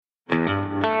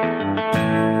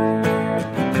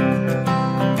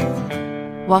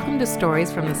Welcome to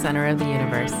Stories from the Center of the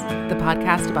Universe, the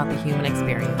podcast about the human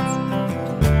experience.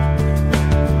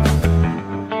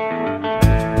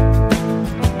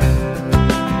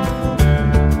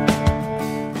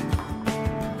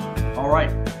 All right,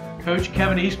 Coach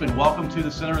Kevin Eastman, welcome to the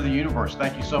Center of the Universe.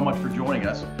 Thank you so much for joining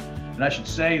us. And I should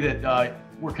say that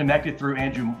we're connected through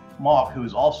Andrew Mauck, who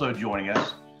is also joining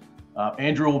us.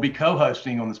 Andrew will be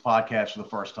co-hosting on this podcast for the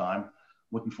first time.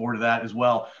 Looking forward to that as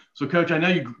well. So, Coach, I know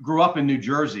you grew up in New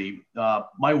Jersey.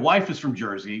 My wife is from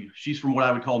Jersey. She's from what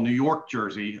I would call New York,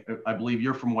 Jersey. I believe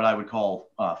you're from what I would call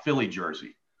Philly,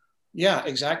 Jersey. Yeah,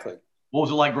 exactly. What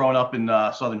was it like growing up in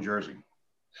Southern Jersey?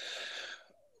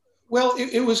 Well,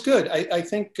 it was good. I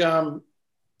think, I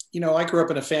grew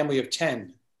up in a family of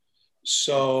 10.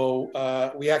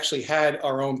 So we actually had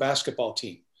our own basketball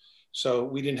team. So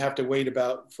we didn't have to wait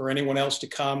for anyone else to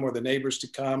come or the neighbors to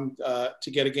come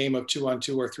to get a game of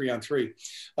 2-on-2 or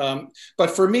 3-on-3. But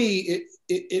for me,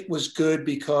 it was good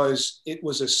because it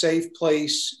was a safe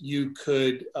place. You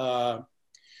could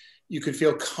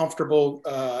feel comfortable,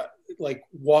 like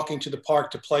walking to the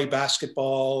park to play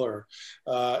basketball or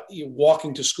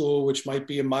walking to school, which might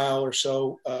be a mile or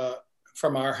so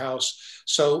from our house.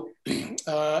 So,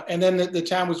 and then the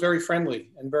town was very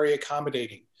friendly and very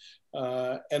accommodating.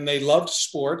 And they loved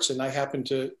sports, and I happen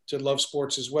to love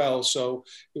sports as well. So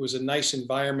it was a nice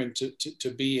environment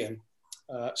to be in.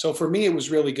 So for me, it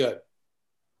was really good.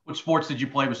 What sports did you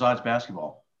play besides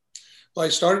basketball? Well, I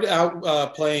started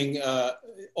out playing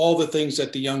all the things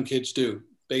that the young kids do: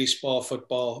 baseball,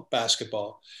 football,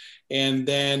 basketball, and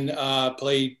then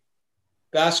played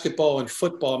basketball and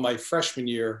football my freshman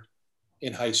year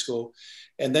in high school,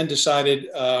 and then decided,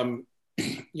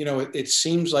 it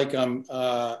seems like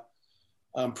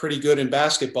I'm pretty good in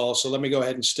basketball, so let me go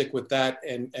ahead and stick with that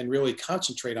and really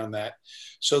concentrate on that.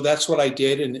 So that's what I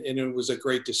did, and it was a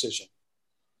great decision.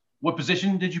 What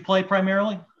position did you play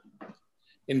primarily?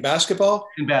 In basketball?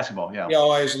 In basketball, yeah. Yeah,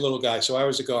 I was a little guy, so I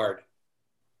was a guard.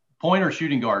 Point or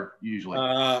shooting guard, usually?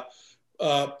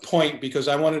 Point, because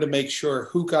I wanted to make sure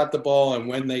who got the ball and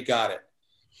when they got it.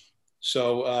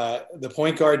 So the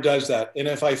point guard does that. And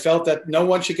if I felt that no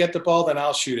one should get the ball, then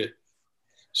I'll shoot it.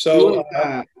 So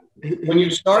when you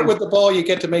start with the ball, you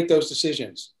get to make those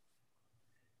decisions.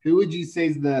 Who would you say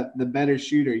is the better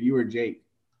shooter, you or Jake?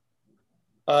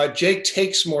 Jake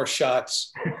takes more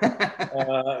shots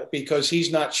because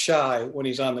he's not shy when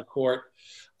he's on the court.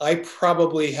 I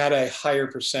probably had a higher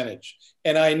percentage.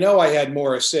 And I know I had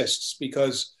more assists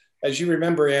because, as you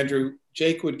remember, Andrew,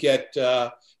 Jake would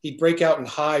he'd break out in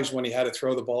hives when he had to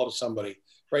throw the ball to somebody,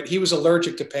 right? He was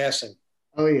allergic to passing.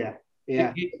 Oh, yeah.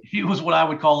 Yeah. He was what I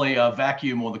would call a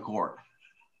vacuum on the court.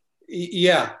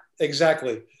 Yeah,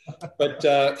 exactly.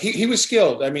 But he was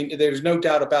skilled. I mean, there's no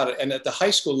doubt about it. And at the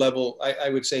high school level, I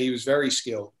would say he was very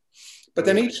skilled. But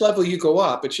then each level you go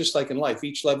up, it's just like in life.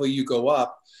 Each level you go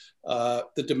up,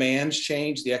 the demands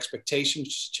change, the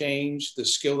expectations change, the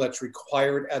skill that's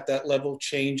required at that level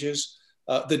changes.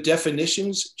 The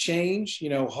definitions change.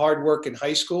 Hard work in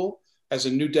high school has a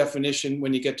new definition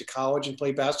when you get to college and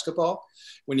play basketball.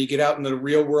 When you get out in the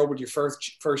real world with your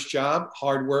first job,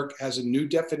 hard work has a new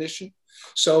definition.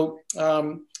 So,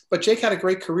 but Jake had a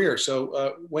great career.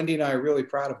 So Wendy and I are really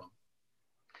proud of him.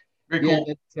 Very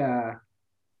cool. Yeah,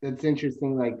 that's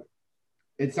interesting. Like,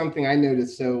 it's something I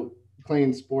noticed. So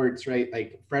playing sports, right?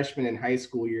 Like freshman in high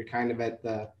school, you're kind of at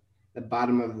the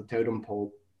bottom of the totem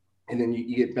pole. And then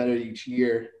you get better each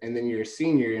year, and then you're a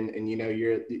senior, and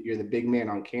you're the big man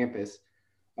on campus.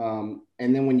 And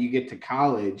then when you get to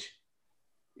college,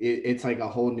 it's like a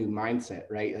whole new mindset,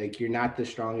 right? Like, you're not the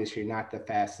strongest, you're not the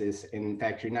fastest, and in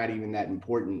fact, you're not even that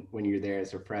important when you're there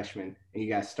as a freshman, and you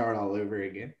got to start all over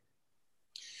again.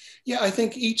 Yeah, I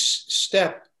think each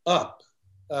step up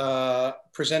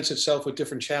presents itself with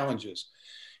different challenges,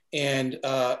 and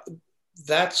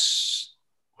that's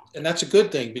a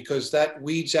good thing because that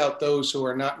weeds out those who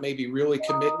are not maybe really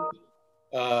committed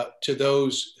to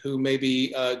those who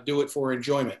maybe do it for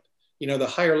enjoyment. The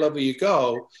higher level you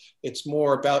go, it's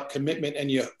more about commitment, and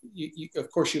you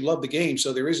of course you love the game,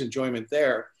 so there is enjoyment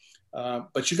there,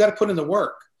 but you got to put in the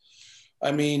work.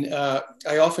 I mean,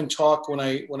 I often talk when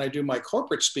I do my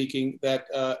corporate speaking that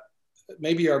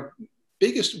maybe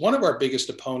one of our biggest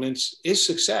opponents is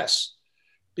success,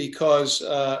 because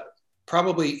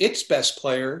probably its best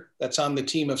player that's on the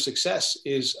team of success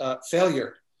is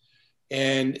failure.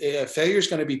 And failure is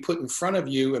going to be put in front of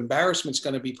you. Embarrassment's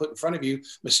going to be put in front of you.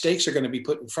 Mistakes are going to be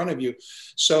put in front of you.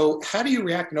 So how do you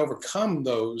react and overcome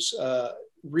those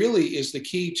really is the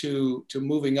key to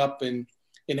moving up in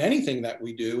anything that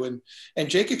we do. And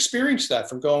Jake experienced that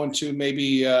from going to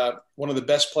maybe one of the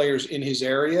best players in his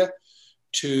area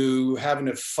to having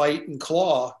to fight and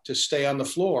claw to stay on the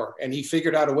floor. And he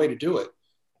figured out a way to do it.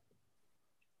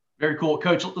 Very cool.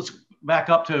 Coach, let's back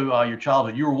up to your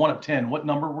childhood. You were one of 10. What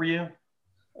number were you?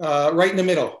 Right in the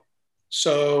middle.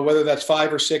 So whether that's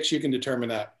 5 or 6, you can determine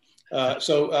that.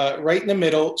 Right in the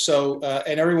middle.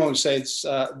 And everyone says,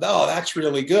 oh, that's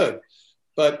really good.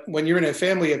 But when you're in a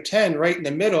family of 10, right in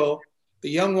the middle, the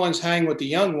young ones hang with the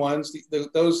young ones.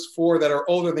 Those 4 that are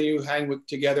older than you hang with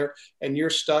together, and you're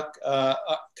stuck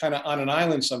kind of on an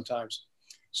island sometimes.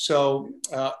 So,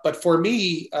 but for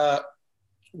me,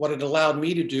 what it allowed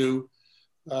me to do,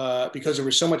 because there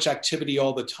was so much activity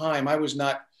all the time, I was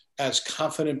not as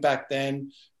confident back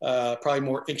then, probably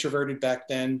more introverted back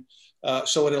then.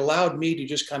 So it allowed me to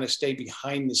just kind of stay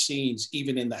behind the scenes,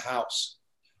 even in the house.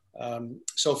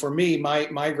 So for me,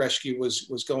 my rescue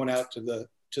was going out to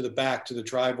the back, to the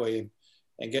driveway,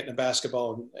 and getting a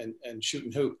basketball and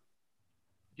shooting hoop.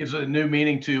 Gives it a new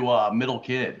meaning to middle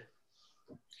kid.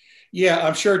 Yeah,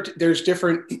 I'm sure there's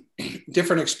different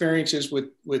experiences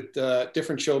with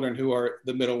different children who are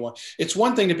the middle one. It's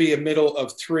one thing to be a middle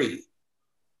of 3,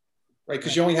 right?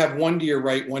 Because you only have 1 to your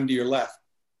right, 1 to your left.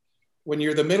 When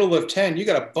you're the middle of 10, you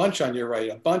got a bunch on your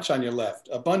right, a bunch on your left,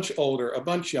 a bunch older, a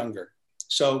bunch younger.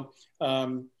 So,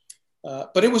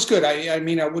 but it was good. I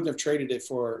mean, I wouldn't have traded it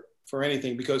for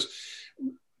anything, because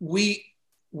we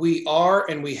are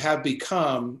and we have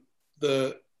become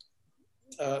the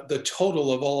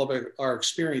total of all of our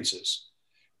experiences.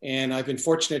 And I've been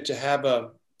fortunate to have a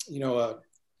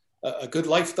good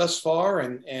life thus far.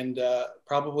 And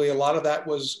probably a lot of that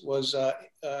was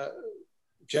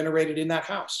generated in that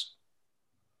house.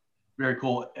 Very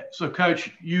cool. So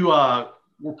Coach, you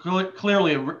were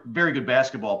clearly a very good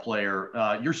basketball player.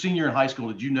 Your senior in high school,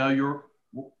 did you know you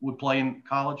would play in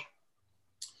college?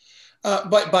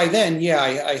 But by then, yeah,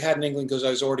 I had an inkling because I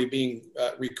was already being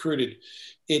recruited.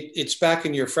 It's back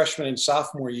in your freshman and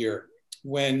sophomore year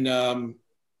when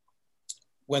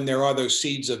there are those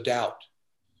seeds of doubt.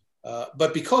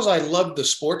 But because I loved the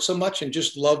sport so much and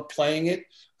just loved playing it,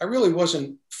 I really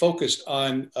wasn't focused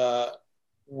on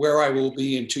where I will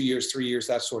be in 2 years, 3 years,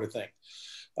 that sort of thing.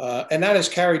 And that has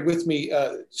carried with me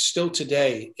still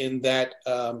today, in that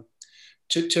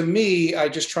to me, I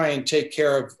just try and take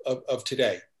care of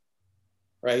today.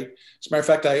 Right. As a matter of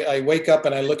fact, I wake up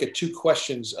and I look at 2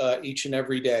 questions each and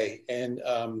every day. And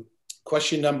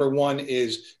question number 1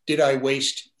 is, did I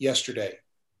waste yesterday?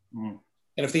 Mm.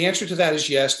 And if the answer to that is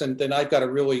yes, then I've got to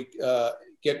really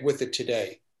get with it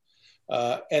today.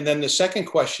 And then the second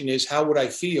question is, how would I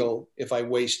feel if I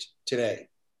waste today?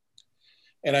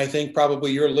 And I think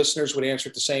probably your listeners would answer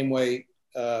it the same way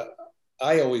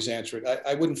I always answer it.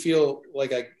 I wouldn't feel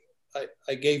like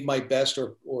I gave my best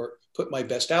or put my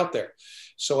best out there.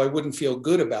 So I wouldn't feel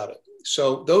good about it.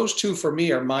 So those 2 for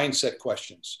me are mindset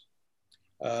questions.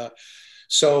 But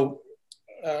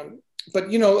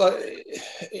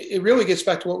it really gets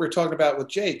back to what we were talking about with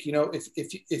Jake. You know,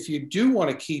 if you do want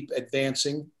to keep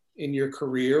advancing in your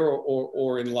career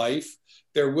or in life,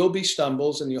 there will be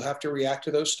stumbles, and you'll have to react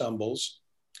to those stumbles,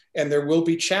 and there will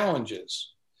be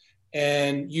challenges,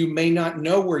 and you may not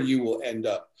know where you will end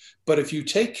up. But if you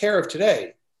take care of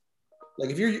today, like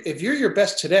if you're your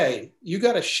best today, you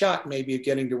got a shot maybe of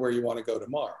getting to where you want to go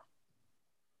tomorrow.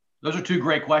 Those are 2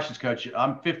 great questions, Coach.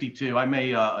 I'm 52. I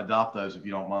may adopt those if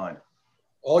you don't mind.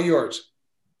 All yours.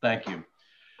 Thank you.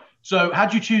 So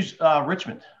how'd you choose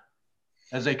Richmond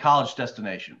as a college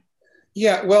destination?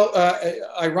 Yeah, well,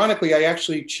 ironically, I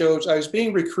was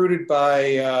being recruited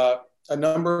by a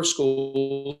number of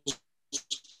schools,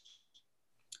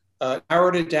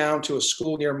 narrowed it down to a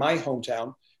school near my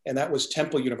hometown, and that was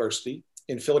Temple University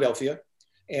in Philadelphia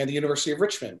and the University of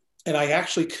Richmond. And I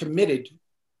actually committed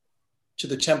to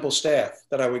the Temple staff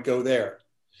that I would go there.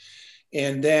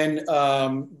 And then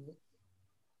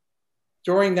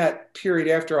during that period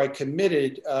after I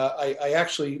committed, I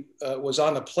actually was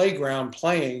on the playground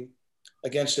playing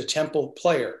against a Temple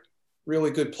player, really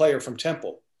good player from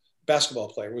Temple, basketball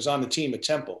player, was on the team at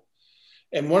Temple.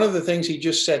 And one of the things he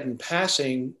just said in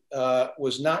passing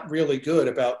was not really good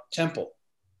about Temple.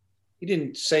 He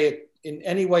didn't say it in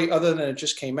any way other than it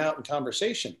just came out in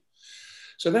conversation.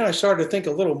 So then I started to think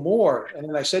a little more. And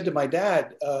then I said to my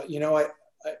dad,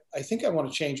 I think I want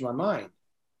to change my mind.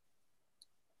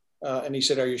 And he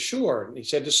said, are you sure? And he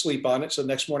said to sleep on it. So the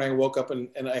next morning I woke up and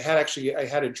I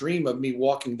had a dream of me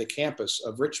walking the campus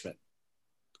of Richmond,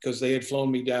 because they had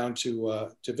flown me down to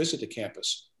visit the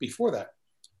campus before that.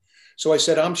 So I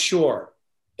said, I'm sure.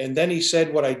 And then he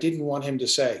said what I didn't want him to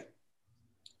say.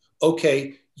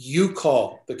 Okay, you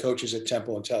call the coaches at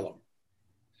Temple and tell them.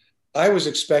 I was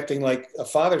expecting like a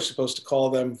father's supposed to call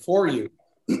them for you,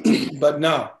 but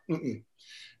no. Mm-mm.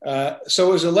 So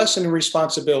it was a lesson in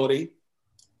responsibility.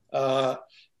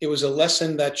 It was a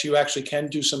lesson that you actually can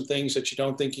do some things that you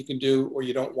don't think you can do or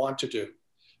you don't want to do.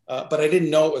 But I didn't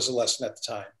know it was a lesson at the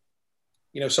time.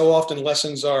 So often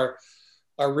lessons are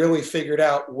really figured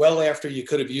out well after you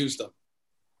could have used them.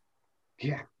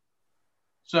 Yeah.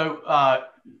 So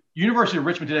University of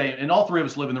Richmond today, and all three of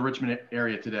us live in the Richmond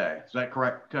area today. Is that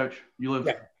correct, Coach? You live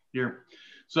here.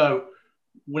 So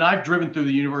when I've driven through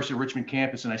the University of Richmond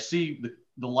campus and I see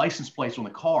the license plates on the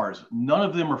cars, none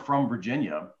of them are from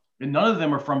Virginia and none of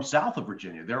them are from south of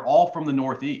Virginia. They're all from the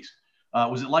Northeast.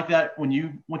 Was it like that when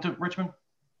you went to Richmond?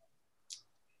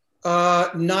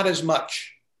 Not as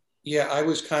much. Yeah, I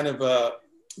was kind of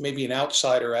maybe an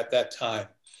outsider at that time.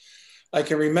 I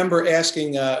can remember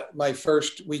asking my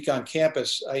first week on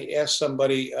campus, I asked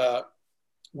somebody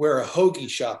where a hoagie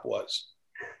shop was.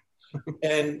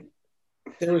 And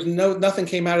there was nothing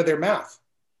came out of their mouth.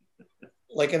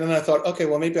 And then I thought, okay,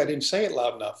 well, maybe I didn't say it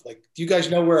loud enough. Do you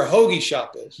guys know where a hoagie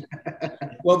shop is?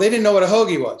 Well, they didn't know what a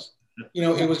hoagie was.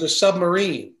 It was a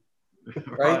submarine,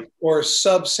 right? Or a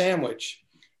sub sandwich.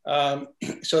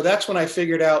 So that's when I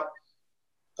figured out,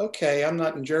 okay, I'm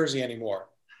not in Jersey anymore.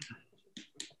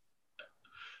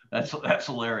 That's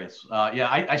hilarious.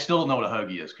 I still don't know what a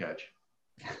hoagie is, Coach.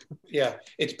 Yeah,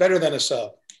 it's better than a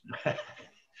sub.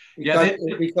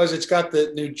 Because it's got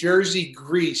the New Jersey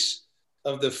grease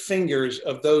of the fingers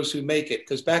of those who make it.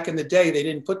 Because back in the day, they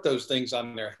didn't put those things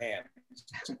on their hands.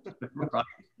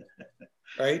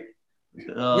 Right?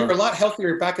 We were a lot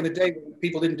healthier back in the day when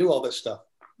people didn't do all this stuff.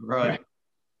 Right.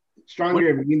 Stronger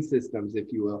immune systems,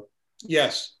 if you will.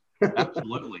 Yes.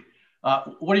 Absolutely.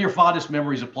 What are your fondest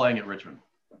memories of playing at Richmond?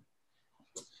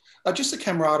 Just the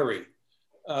camaraderie.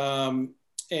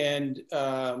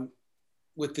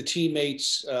 With the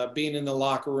teammates, being in the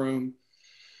locker room,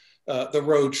 the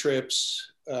road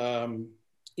trips,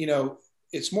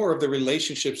 it's more of the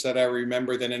relationships that I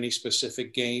remember than any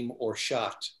specific game or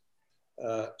shot.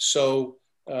 I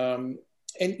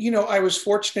was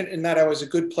fortunate in that I was a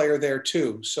good player there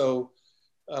too. So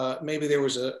maybe there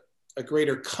was a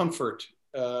greater comfort,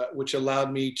 which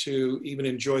allowed me to even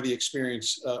enjoy the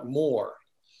experience more.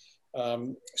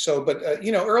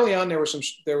 Early on there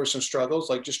were some struggles,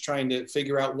 like just trying to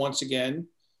figure out once again.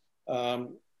 I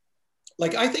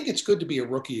think it's good to be a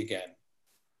rookie again.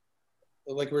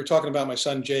 Like we were talking about my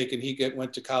son Jake, and he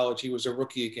went to college. He was a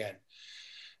rookie again.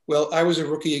 Well, I was a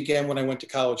rookie again when I went to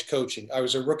college coaching. I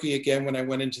was a rookie again when I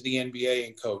went into the NBA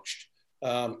and coached.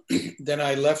 Then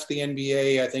I left the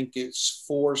NBA. I think it's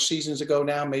 4 seasons ago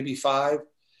now, maybe 5,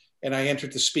 and I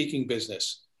entered the speaking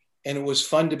business. And it was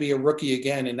fun to be a rookie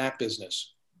again in that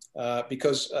business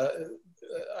because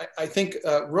I think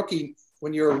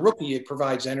when you're a rookie, it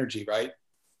provides energy, right?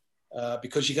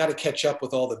 Because you got to catch up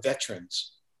with all the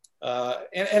veterans.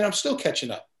 And I'm still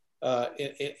catching up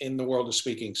in the world of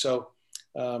speaking. So,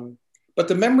 but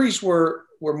the memories were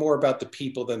more about the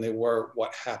people than they were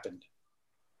what happened.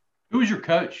 Who was your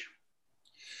coach?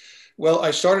 Well, I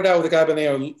started out with a guy by the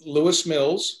name of Lewis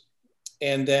Mills.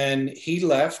 And then he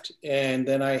left, and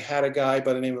then I had a guy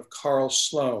by the name of Carl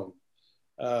Sloan,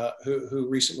 who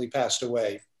recently passed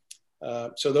away.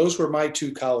 So those were my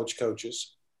 2 college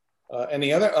coaches. And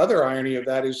the other irony of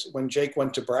that is when Jake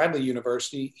went to Bradley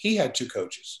University, he had 2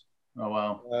 coaches. Oh,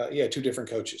 wow. 2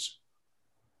 different coaches.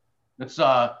 It's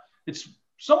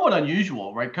somewhat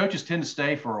unusual, right? Coaches tend to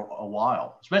stay for a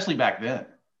while, especially back then.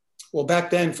 Well,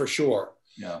 back then for sure.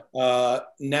 Yeah.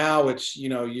 Now it's,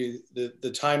 the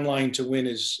timeline to win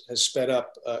has sped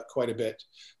up quite a bit.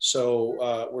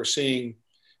 So we're seeing,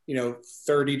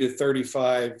 30 to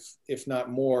 35, if not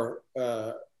more,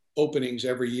 openings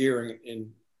every year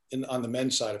on the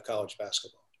men's side of college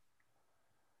basketball.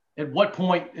 At what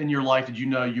point in your life did you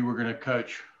know you were going to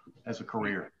coach as a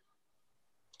career?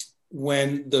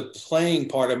 When the playing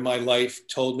part of my life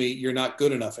told me you're not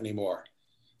good enough anymore.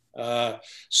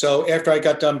 So after I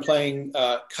got done playing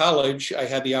college, I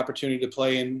had the opportunity to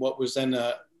play in what was then,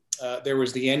 there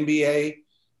was the NBA,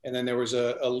 and then there was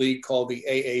a league called the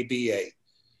AABA,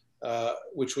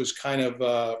 which was kind of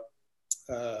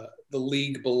the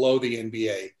league below the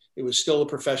NBA. It was still a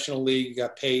professional league, you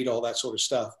got paid, all that sort of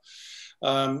stuff.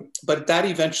 But that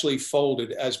eventually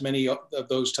folded, as many of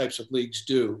those types of leagues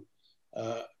do,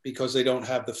 because they don't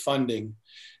have the funding.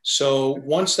 So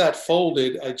once that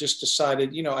folded, I just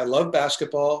decided, I love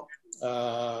basketball.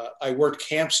 I worked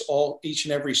camps each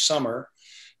and every summer.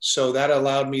 So that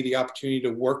allowed me the opportunity to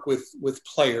work with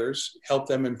players, help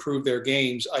them improve their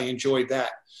games. I enjoyed that.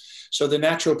 So the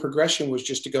natural progression was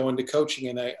just to go into coaching.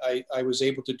 And I was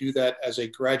able to do that as a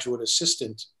graduate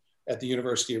assistant at the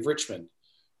University of Richmond.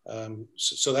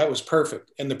 So that was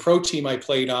perfect. And the pro team I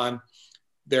played on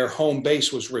their home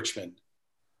base was Richmond.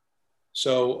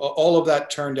 So all of that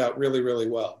turned out really, really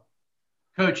well.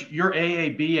 Coach, your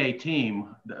AABA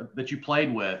team that you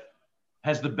played with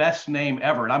has the best name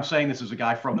ever. And I'm saying this as a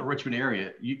guy from the Richmond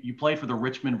area. You played for the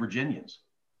Richmond Virginians.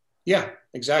 Yeah,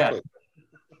 exactly. Yeah.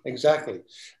 Exactly.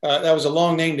 That was a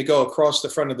long name to go across the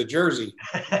front of the jersey.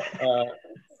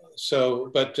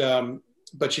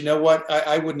 But you know what?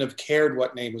 I wouldn't have cared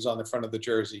what name was on the front of the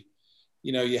jersey.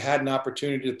 You know, you had an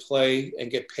opportunity to play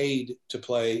and get paid to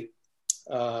play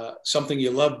something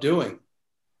you love doing.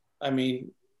 I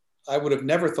mean, I would have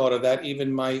never thought of that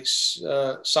even my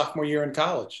sophomore year in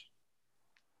college.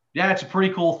 Yeah, it's a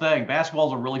pretty cool thing. Basketball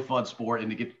is a really fun sport, and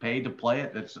to get paid to play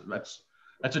it,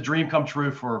 that's a dream come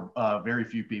true for very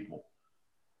few people.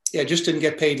 Yeah, just didn't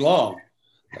get paid long.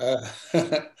 But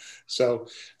still,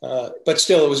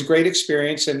 it was a great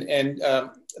experience. And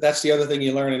that's the other thing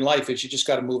you learn in life is you just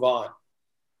got to move on.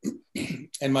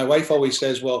 And my wife always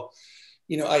says, well,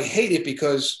 you know, I hate it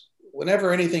because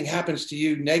whenever anything happens to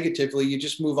you negatively, you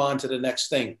just move on to the next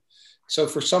thing. So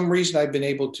for some reason, I've been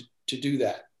able to do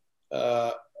that.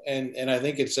 And I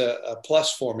think it's a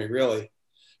plus for me, really,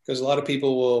 because a lot of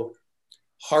people will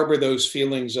harbor those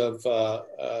feelings of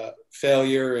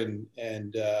failure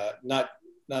and not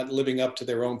living up to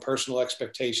their own personal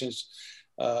expectations,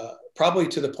 probably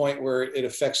to the point where it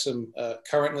affects them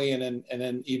currently and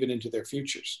then even into their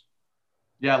futures.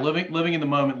 Yeah, living in the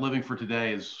moment, living for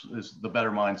today is the better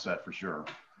mindset for sure.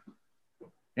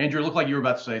 Andrew, it looked like you were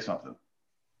about to say something.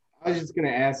 I was just going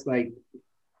to ask, like,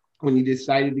 when you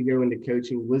decided to go into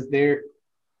coaching,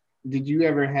 did you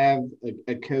ever have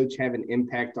a coach have an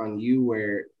impact on you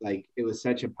where, like, it was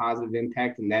such a positive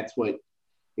impact, and that's what,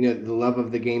 you know, the love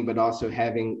of the game, but also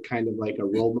having kind of like a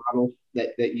role model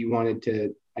that you wanted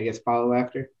to, I guess, follow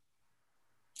after?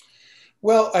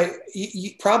 Well,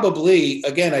 probably,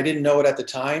 again, I didn't know it at the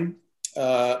time,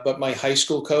 but my high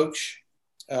school coach,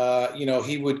 you know,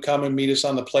 he would come and meet us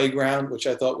on the playground, which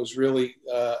I thought was really,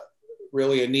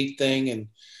 really a neat thing. And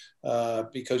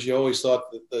because you always thought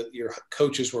that your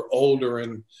coaches were older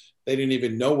and they didn't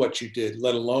even know what you did,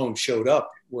 let alone showed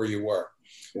up where you were.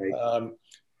 Right.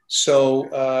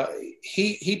 So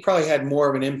he probably had more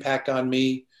of an impact on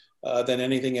me than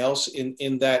anything else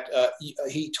in that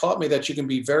he taught me that you can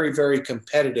be very, very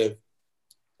competitive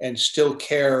and still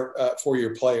care for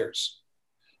your players.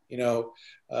 You know,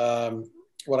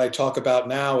 what I talk about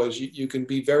now is you can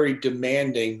be very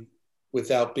demanding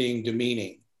without being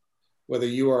demeaning, whether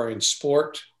you are in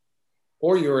sport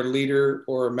or you're a leader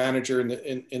or a manager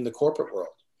in the corporate world.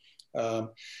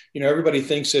 You know, everybody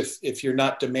thinks if you're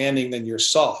not demanding, then you're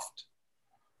soft.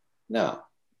 No,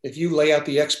 if you lay out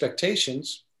the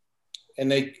expectations and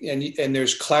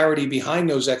there's clarity behind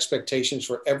those expectations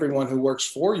for everyone who works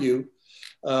for you,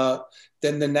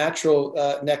 then the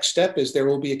natural next step is there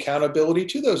will be accountability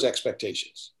to those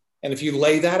expectations. And if you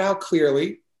lay that out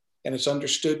clearly and it's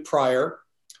understood prior,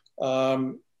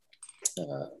 then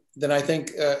I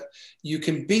think you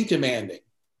can be demanding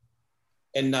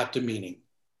and not demeaning.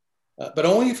 But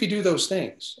only if you do those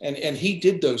things. And he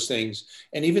did those things.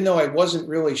 And even though I wasn't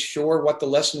really sure what the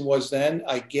lesson was then,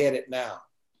 I get it now.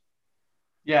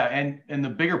 Yeah, and the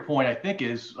bigger point, I think,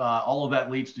 is all of that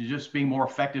leads to just being more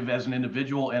effective as an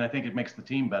individual. And I think it makes the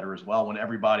team better as well when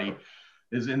everybody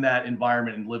is in that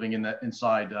environment and living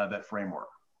inside that framework.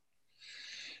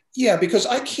 Yeah, because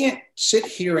I can't sit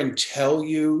here and tell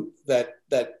you that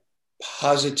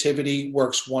positivity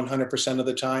works 100% of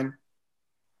the time.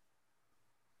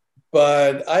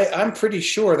 But I'm pretty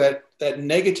sure that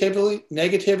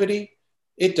negativity,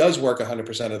 it does work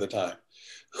 100% of the time.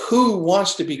 Who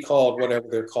wants to be called whatever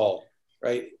they're called,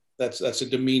 right? That's a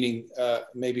demeaning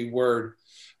maybe word.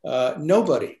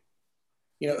 Nobody.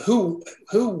 You know,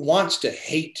 who wants to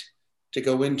hate to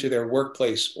go into their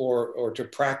workplace or to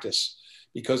practice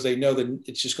because they know that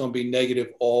it's just going to be negative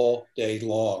all day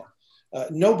long?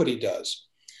 Nobody does.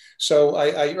 So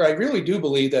I really do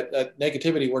believe that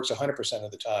negativity works 100%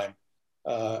 of the time.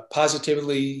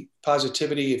 Positivity,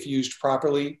 if used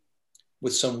properly,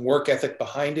 with some work ethic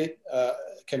behind it,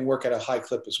 can work at a high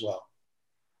clip as well.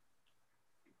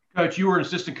 Coach, you were an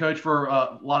assistant coach for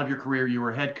a lot of your career. You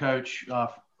were a head coach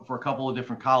for a couple of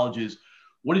different colleges.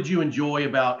 What did you enjoy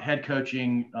about head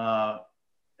coaching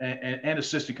and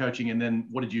assistant coaching? And then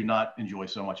what did you not enjoy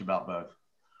so much about both?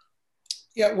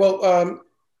 Yeah, well,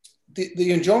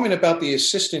 the enjoyment about the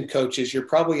assistant coach is you're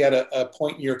probably at a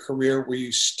point in your career where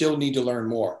you still need to learn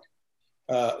more.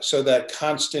 So that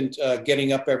constant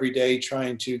getting up every day,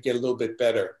 trying to get a little bit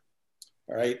better.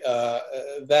 All right.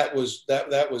 That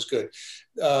was good.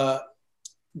 The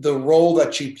role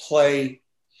that you play,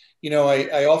 you know,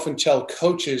 I often tell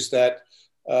coaches that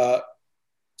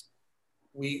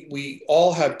we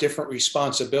all have different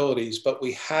responsibilities, but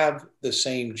we have the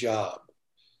same job.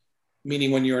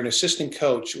 Meaning when you're an assistant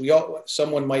coach,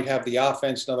 someone might have the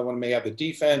offense, another one may have the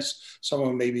defense,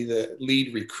 someone may be the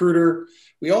lead recruiter.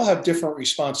 We all have different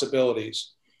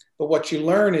responsibilities. But what you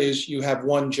learn is you have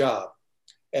one job,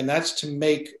 and that's to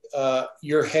make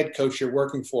your head coach you're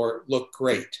working for look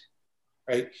great,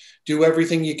 right? Do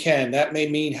everything you can. That may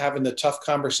mean having the tough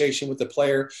conversation with the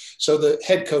player so the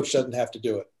head coach doesn't have to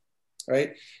do it.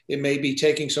 Right? It may be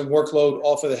taking some workload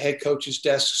off of the head coach's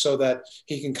desk so that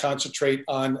he can concentrate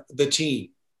on the team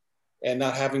and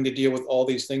not having to deal with all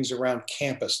these things around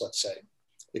campus, let's say,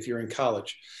 if you're in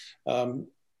college. And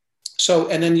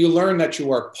then you learn that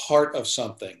you are part of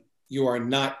something. You are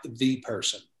not the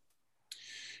person.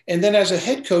 And then as a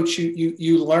head coach,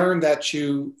 you learn that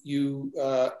you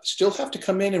still have to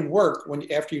come in and work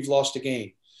after you've lost a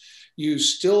game. You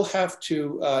still have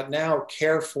to now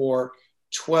care for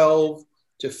 12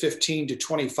 to 15 to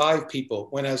 25 people,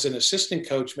 when as an assistant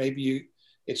coach, maybe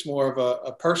it's more of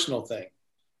a personal thing,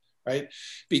 right?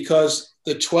 Because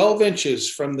the 12 inches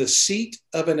from the seat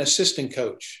of an assistant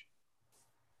coach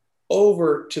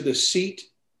over to the seat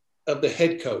of the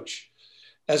head coach.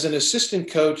 As an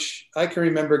assistant coach, I can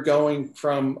remember going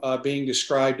from being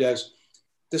described as,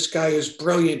 this guy is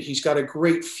brilliant. He's got a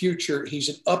great future. He's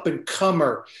an up and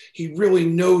comer. He really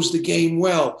knows the game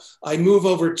well. I move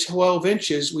over 12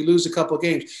 inches. We lose a couple of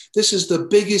games. This is the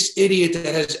biggest idiot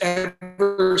that has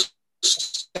ever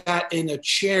sat in a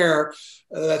chair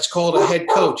that's called a head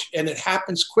coach. And it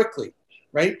happens quickly,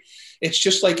 right? It's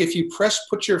just like if you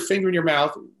put your finger in your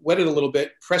mouth, wet it a little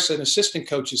bit, press an assistant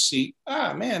coach's seat.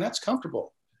 Ah, man, that's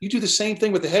comfortable. You do the same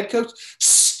thing with the head coach.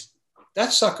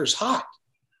 That sucker's hot.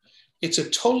 It's a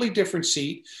totally different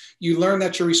seat. You learn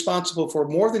that you're responsible for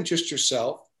more than just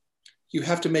yourself. You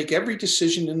have to make every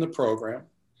decision in the program.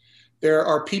 There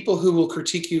are people who will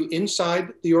critique you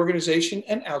inside the organization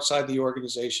and outside the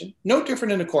organization. No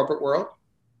different in the corporate world.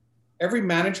 Every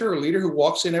manager or leader who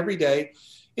walks in every day,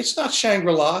 it's not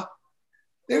Shangri-La.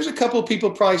 There's a couple of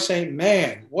people probably saying,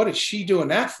 man, what is she doing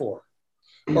that for?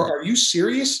 Or are you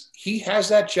serious? He has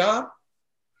that job?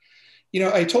 You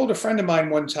know, I told a friend of mine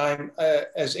one time,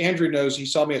 as Andrew knows, he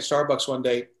saw me at Starbucks one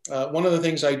day. One of the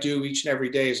things I do each and every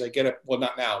day is I get up, well,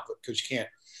 not now, but because you can't.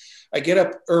 I get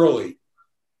up early,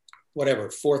 whatever,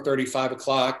 4:30, 5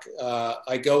 o'clock.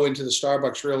 I go into the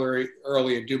Starbucks really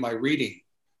early and do my reading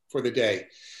for the day.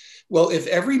 Well, if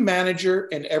every manager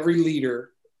and every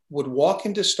leader would walk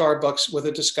into Starbucks with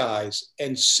a disguise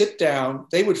and sit down,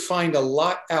 they would find a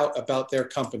lot out about their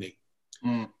company.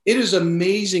 It is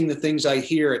amazing the things I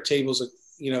hear at tables,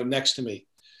 next to me.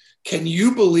 Can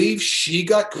you believe she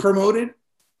got promoted?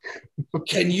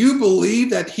 Can you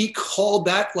believe that he called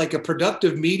that like a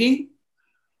productive meeting?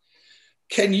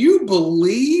 Can you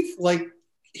believe like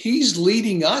he's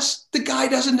leading us? The guy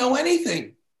doesn't know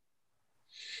anything.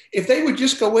 If they would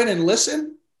just go in and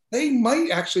listen, they might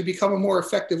actually become a more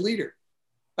effective leader.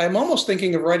 I'm almost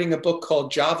thinking of writing a book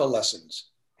called Java Lessons.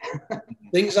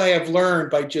 Things I have learned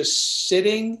by just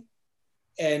sitting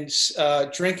and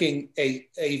drinking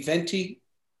a venti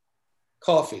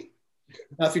coffee.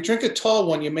 Now, if you drink a tall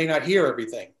one, you may not hear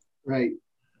everything. Right.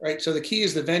 Right. So the key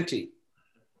is the venti.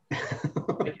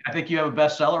 I think you have a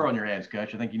bestseller on your hands,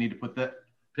 Coach. I think you need to put that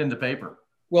pen to paper.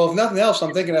 Well, if nothing else,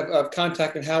 I'm thinking of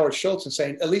contacting Howard Schultz and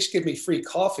saying, at least give me free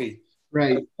coffee.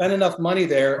 Right. I'll spend enough money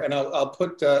there, and I'll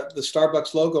put the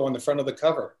Starbucks logo on the front of the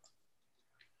cover.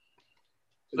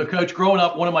 So, Coach, growing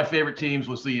up, one of my favorite teams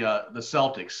was the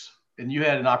Celtics, and you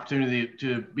had an opportunity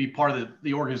to be part of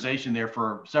the organization there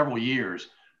for several years.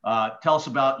 Tell us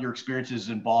about your experiences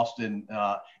in Boston,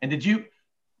 and did you?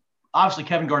 Obviously,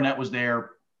 Kevin Garnett was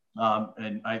there,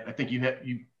 and I think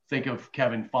you think of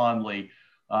Kevin fondly.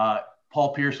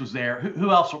 Paul Pierce was there.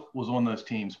 Who else was on those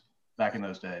teams back in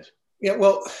those days? Yeah,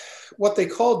 well, what they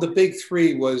called the big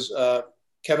three was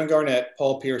Kevin Garnett,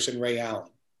 Paul Pierce, and Ray Allen.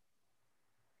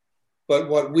 But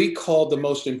what we called the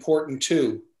most important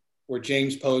two were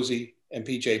James Posey and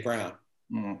P.J. Brown.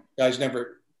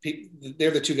 They're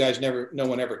the two guys no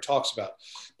one ever talks about.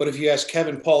 But if you ask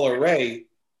Kevin, Paul, or Ray,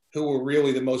 who were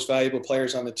really the most valuable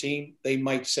players on the team, they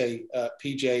might say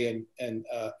P.J.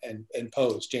 and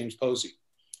Pose, James Posey,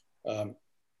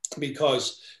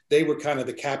 because they were kind of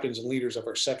the captains and leaders of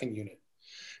our second unit.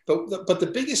 But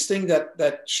the biggest thing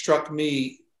that struck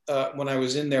me when I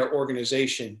was in their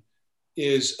organization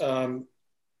is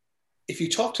if you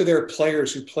talk to their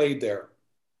players who played there,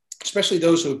 especially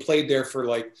those who had played there for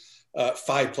like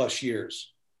 5+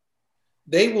 years,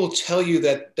 they will tell you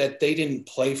that they didn't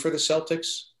play for the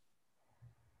Celtics.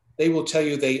 They will tell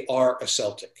you they are a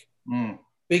Celtic.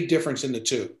 Big difference in the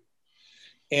two.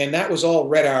 And that was all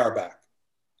Red Auerbach,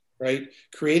 right?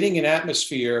 Creating an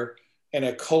atmosphere and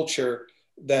a culture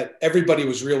that everybody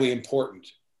was really important.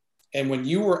 And when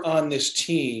you were on this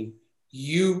team,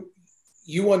 you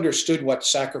understood what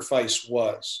sacrifice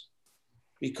was,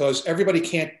 because everybody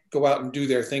can't go out and do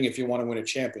their thing if you want to win a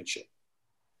championship,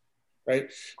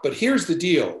 right? But here's the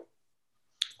deal.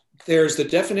 There's the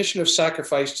definition of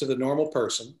sacrifice to the normal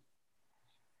person,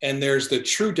 and there's the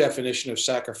true definition of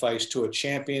sacrifice to a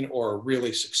champion or a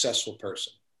really successful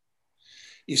person.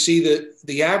 You see,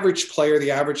 the average player,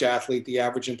 the average athlete, the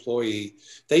average employee,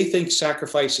 they think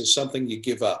sacrifice is something you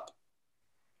give up.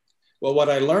 Well, what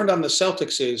I learned on the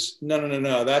Celtics is,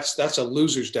 no, that's a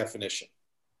loser's definition.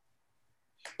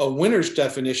 A winner's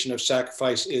definition of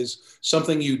sacrifice is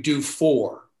something you do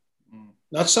for,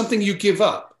 not something you give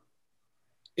up.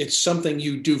 It's something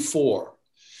you do for.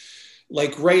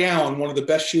 Like Ray Allen, one of the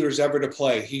best shooters ever to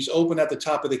play. He's open at the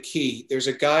top of the key. There's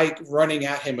a guy running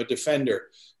at him, a defender,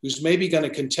 who's maybe going to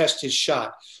contest his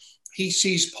shot. He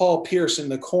sees Paul Pierce in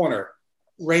the corner.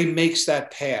 Ray makes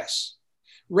that pass.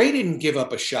 Ray didn't give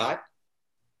up a shot.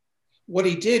 What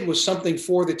he did was something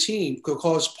for the team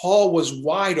because Paul was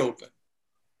wide open,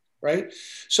 right?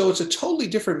 So it's a totally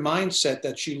different mindset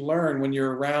that you learn when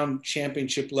you're around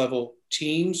championship level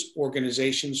teams,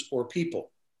 organizations, or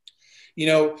people. You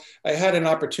know, I had an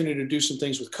opportunity to do some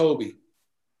things with Kobe.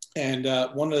 And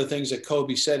one of the things that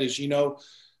Kobe said is,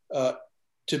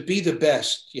 to be the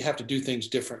best, you have to do things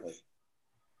differently.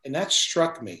 And that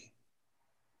struck me,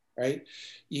 right?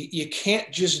 You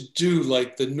can't just do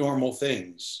like the normal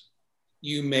things.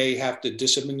 You may have to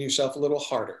discipline yourself a little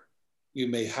harder. You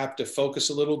may have to focus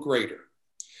a little greater.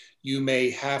 You may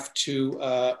have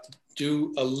to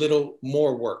do a little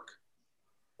more work,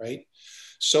 right?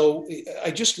 So I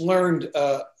just learned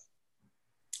a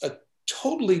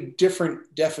totally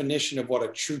different definition of what a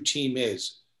true team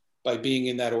is by being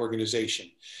in that organization.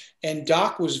 And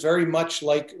Doc was very much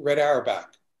like Red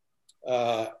Auerbach.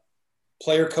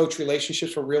 Player-coach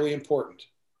relationships were really important.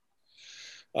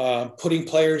 Putting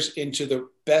players into the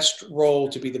best role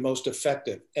to be the most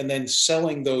effective, and then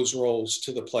selling those roles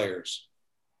to the players,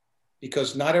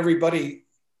 because not everybody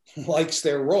likes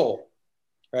their role,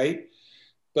 right?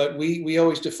 But we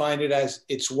always defined it as,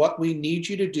 it's what we need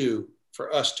you to do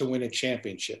for us to win a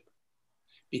championship.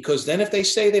 Because then if they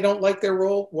say they don't like their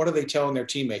role, what are they telling their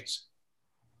teammates?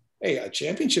 Hey,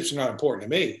 championships are not important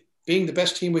to me. Being the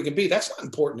best team we can be, that's not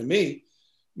important to me.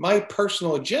 My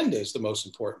personal agenda is the most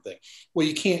important thing. Well,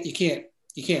 you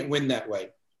can't win that way.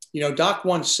 You know, Doc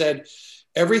once said,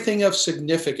 everything of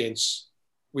significance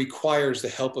requires the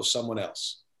help of someone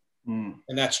else. And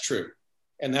that's true.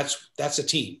 And that's a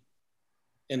team.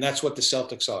 And that's what the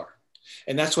Celtics are.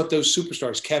 And that's what those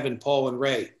superstars, Kevin, Paul, and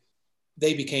Ray,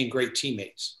 they became great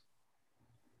teammates.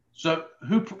 So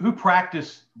who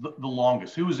practiced the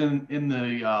longest? Who was in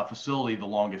the facility the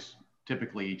longest,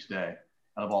 typically each day,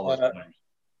 out of all those players?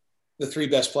 The three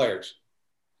best players.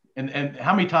 And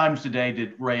how many times a day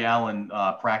did Ray Allen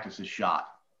practice his shot?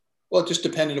 Well, it just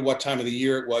depended on what time of the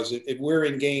year it was. If we're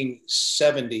in game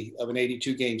 70 of an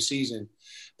 82-game season,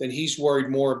 then he's worried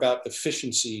more about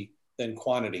efficiency than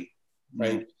quantity,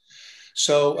 right? Mm-hmm.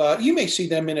 So you may see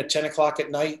them in at 10 o'clock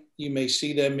at night. You may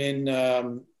see them in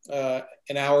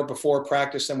an hour before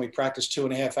practice. Then we practice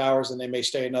 2.5 hours, and they may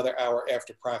stay another hour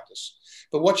after practice.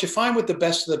 But what you find with the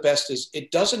best of the best is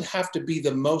it doesn't have to be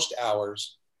the most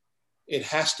hours. It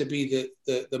has to be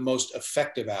the most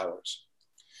effective hours.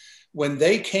 When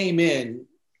they came in,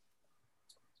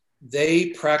 they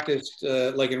practiced,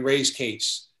 like in Ray's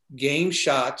case, game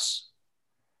shots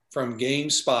from game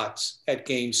spots at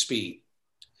game speed.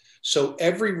 So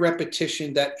every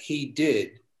repetition that he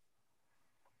did,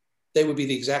 they would be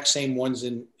the exact same ones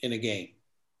in a game,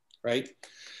 right?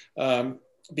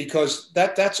 Because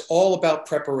that's all about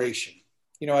preparation.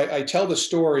 You know, I tell the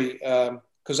story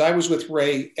because I was with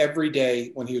Ray every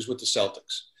day when he was with the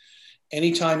Celtics.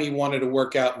 Anytime he wanted to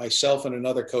work out, myself and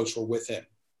another coach were with him,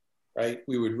 right?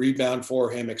 We would rebound for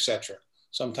him, etc.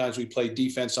 Sometimes we played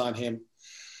defense on him.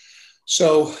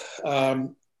 So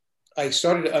I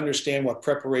started to understand what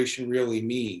preparation really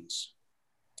means.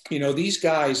 You know, these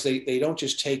guys, they don't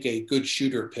just take a good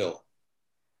shooter pill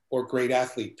or great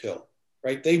athlete pill,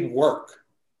 right? They work.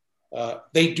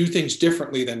 They do things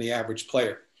differently than the average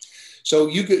player. So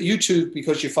you two,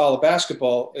 because you follow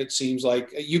basketball, it seems like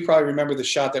you probably remember the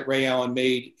shot that Ray Allen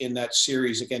made in that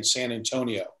series against San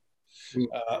Antonio.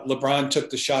 LeBron took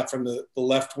the shot from the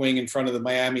left wing in front of the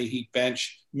Miami Heat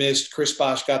bench, missed. Chris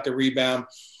Bosh got the rebound.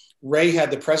 Ray had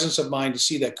the presence of mind to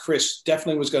see that Chris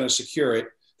definitely was going to secure it.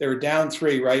 They were down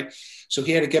 3, right? So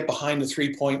he had to get behind the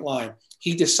 3-point line.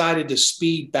 He decided to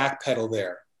speed backpedal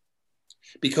there.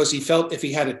 because he felt if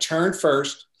he had to turn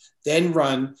first, then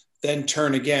run, then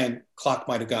turn again, clock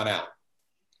might have gone out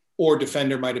or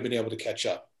defender might have been able to catch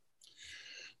up.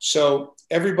 So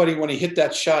everybody, when he hit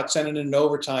that shot, sent it in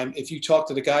overtime. If you talk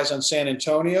to the guys on San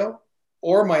Antonio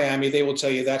or Miami, they will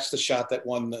tell you that's the shot that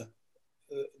won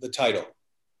the title.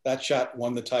 That shot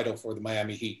won the title for the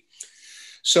Miami Heat.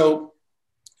 So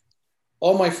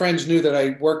all my friends knew that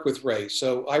I worked with Ray.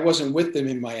 So I wasn't with them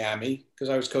in Miami because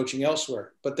I was coaching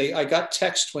elsewhere. But I got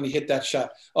text when he hit that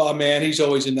shot. Oh, man, he's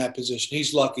always in that position.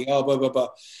 He's lucky. Oh, blah, blah, blah.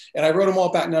 And I wrote them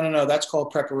all back. No. That's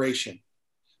called preparation.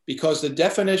 Because the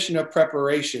definition of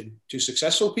preparation to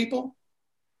successful people,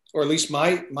 or at least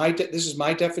this is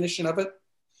my definition of it,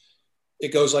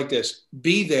 it goes like this: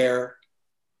 be there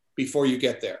before you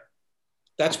get there.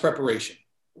 That's preparation.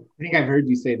 I think I've heard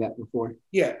you say that before.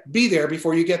 Yeah, be there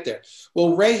before you get there.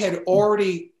 Well, Ray had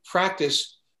already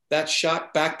practiced that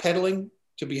shot backpedaling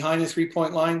to behind the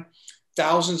three-point line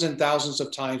thousands and thousands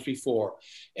of times before.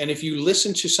 And if you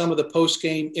listen to some of the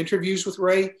post-game interviews with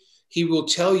Ray, he will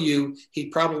tell you he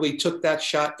probably took that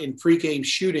shot in pregame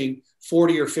shooting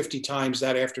 40 or 50 times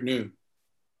that afternoon.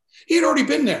 He had already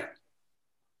been there.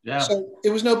 Yeah. So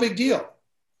it was no big deal,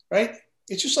 right?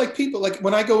 It's just like people, like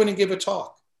when I go in and give a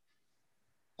talk,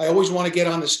 I always want to get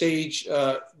on the stage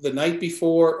the night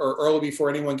before or early before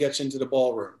anyone gets into the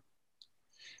ballroom.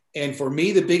 And for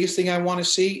me, the biggest thing I want to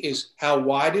see is how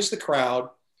wide is the crowd,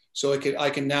 so I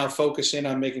can now focus in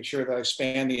on making sure that I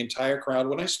span the entire crowd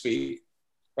when I speak.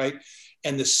 Right.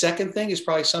 And the second thing is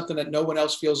probably something that no one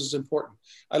else feels is important.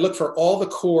 I look for all the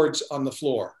cords on the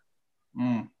floor,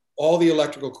 all the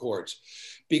electrical cords,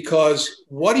 because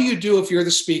what do you do if you're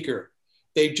the speaker?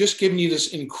 They've just given you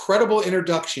this incredible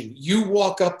introduction. You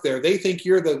walk up there, they think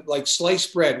you're the like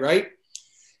sliced bread, right?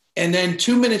 And then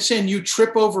 2 minutes in, you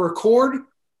trip over a cord.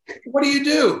 What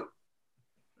do?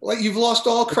 Well, you've lost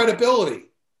all credibility,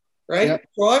 right? Yep.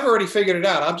 Well, I've already figured it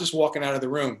out. I'm just walking out of the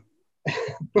room.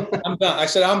 I'm done. I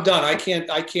said, I'm done. I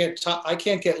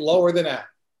can't get lower than that.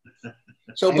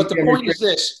 So, but the point is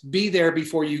this: be there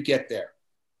before you get there.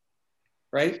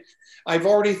 Right. I've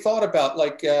already thought about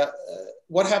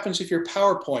what happens if your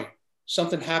PowerPoint,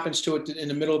 something happens to it in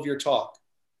the middle of your talk.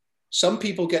 Some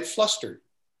people get flustered.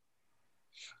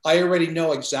 I already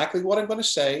know exactly what I'm going to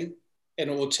say, and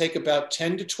it will take about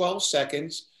 10 to 12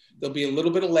 seconds. There'll be a little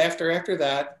bit of laughter after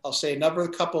that. I'll say a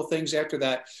couple of things after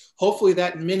that. Hopefully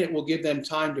that minute will give them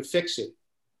time to fix it.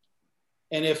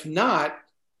 And if not,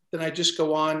 then I just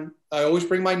go on. I always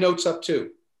bring my notes up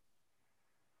too,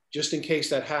 just in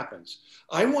case that happens.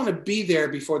 I want to be there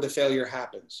before the failure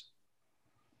happens,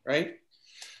 right?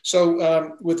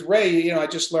 So with Ray, I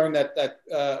just learned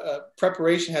that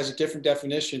preparation has a different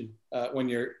definition when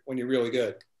you're really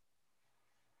good.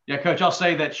 Yeah, Coach, I'll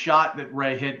say that shot that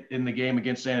Ray hit in the game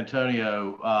against San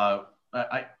Antonio,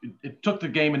 it took the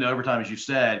game into overtime, as you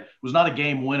said. It was not a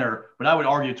game winner, but I would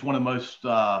argue it's one of the most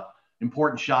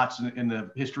important shots in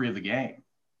the history of the game.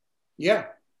 Yeah.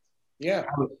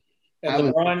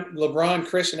 And LeBron,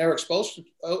 Chris, and Eric Spoelstra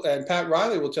and Pat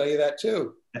Riley will tell you that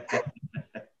too.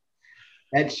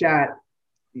 That shot,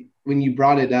 when you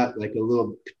brought it up, like a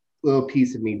little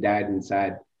piece of me died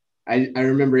inside. I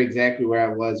remember exactly where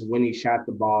I was when he shot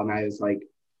the ball, and I was like,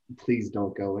 please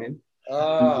don't go in.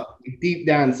 Deep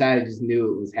down inside, I just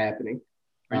knew it was happening.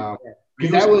 That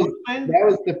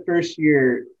was the first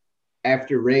year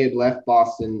after Ray had left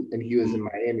Boston and he was in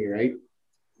Miami, right?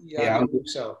 Yeah, I think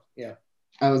so. Yeah.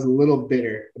 I was a little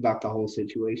bitter about the whole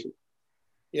situation.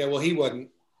 Yeah, well, he wasn't.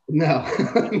 No.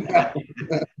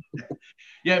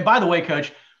 Yeah, and by the way,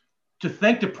 Coach, to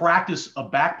practice a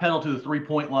back pedal to the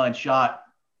three-point line shot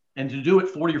and to do it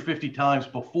 40 or 50 times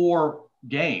before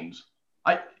games,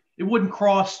 it wouldn't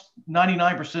cross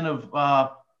 99%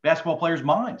 of basketball players'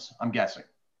 minds, I'm guessing.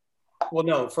 Well,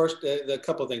 no, first, the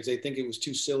couple of things. They think it was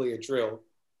too silly a drill.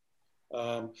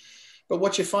 But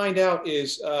what you find out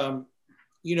is,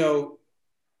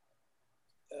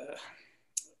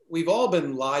 we've all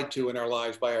been lied to in our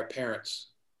lives by our parents.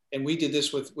 And we did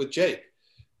this with Jake.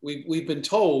 We've been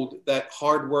told that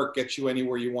hard work gets you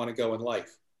anywhere you want to go in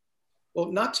life.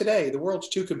 Well, not today. The world's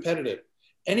too competitive.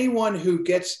 Anyone who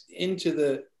gets into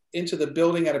the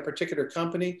building at a particular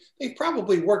company, they've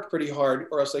probably worked pretty hard,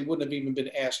 or else they wouldn't have even been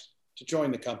asked to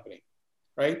join the company,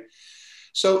 right?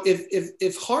 So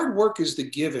if hard work is the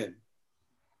given,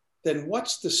 then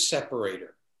what's the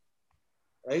separator,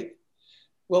 right?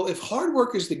 Well, if hard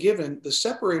work is the given, the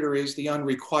separator is the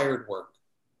unrequired work.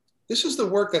 This is the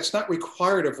work that's not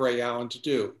required of Ray Allen to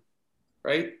do,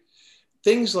 right?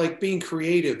 Things like being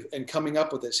creative and coming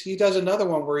up with this. He does another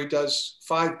one where he does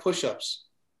 5 push-ups,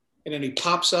 and then he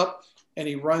pops up and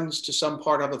he runs to some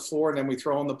part of the floor, and then we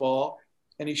throw him the ball.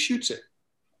 and he shoots it.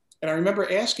 And I remember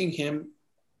asking him,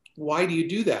 why do you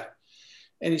do that?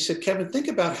 And he said, Kevin, think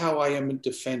about how I am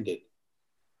defended.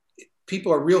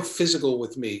 People are real physical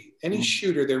with me. Any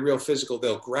shooter, they're real physical.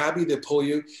 They'll grab you, they'll pull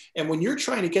you. And when you're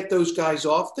trying to get those guys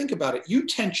off, think about it. You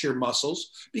tense your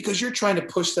muscles because you're trying to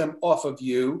push them off of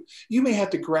you. You may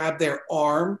have to grab their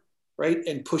arm, right,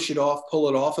 and push it off, pull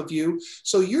it off of you.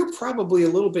 So you're probably a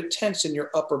little bit tense in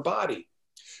your upper body.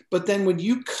 But then when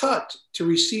you cut to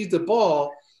receive the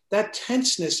ball, that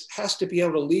tenseness has to be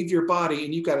able to leave your body,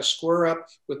 and you've got to square up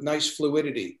with nice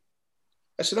fluidity.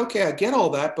 I said, okay, I get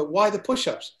all that, but why the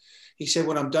push-ups? He said,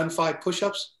 when I'm done 5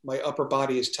 push-ups, my upper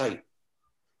body is tight.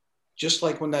 Just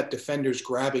like when that defender's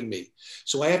grabbing me.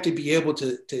 So I have to be able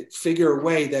to figure a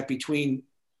way that between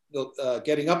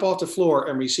getting up off the floor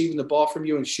and receiving the ball from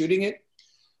you and shooting it,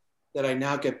 that I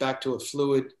now get back to a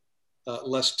fluid,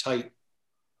 less tight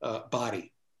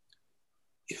body.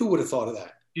 Who would have thought of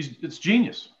that? It's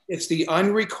genius. It's the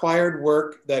unrequired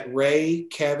work that Ray,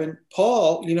 Kevin,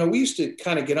 Paul, we used to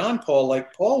kind of get on Paul.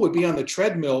 Like Paul would be on the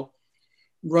treadmill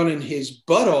running his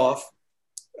butt off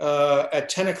at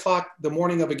 10 o'clock the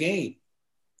morning of a game.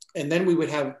 And then we would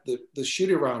have the shoot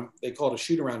around, they call it a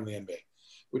shoot around in the NBA,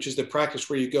 which is the practice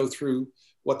where you go through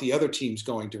what the other team's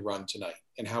going to run tonight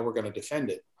and how we're going to defend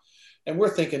it. And we're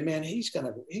thinking, man, he's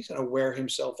gonna wear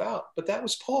himself out. But that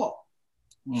was Paul.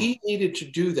 He needed to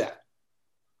do that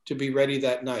to be ready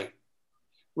that night.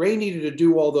 Ray needed to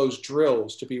do all those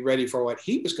drills to be ready for what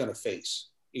he was going to face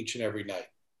each and every night,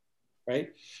 right?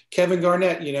 Kevin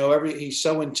Garnett, he's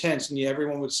so intense, and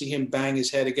everyone would see him bang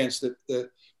his head against the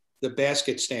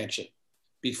basket stanchion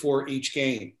before each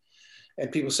game.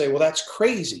 And people say, well, that's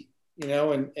crazy,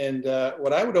 and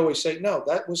what I would always say, no,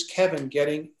 that was Kevin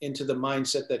getting into the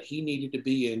mindset that he needed to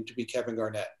be in to be Kevin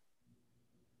Garnett,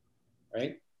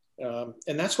 right?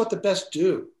 And that's what the best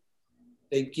do.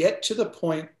 They get to the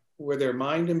point where their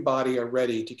mind and body are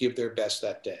ready to give their best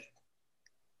that day.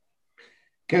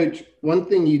 Coach, one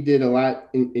thing you did a lot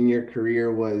in your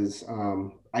career was,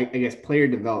 I guess, player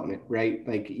development, right?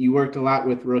 Like you worked a lot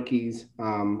with rookies.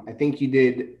 I think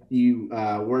you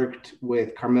worked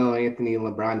with Carmelo Anthony and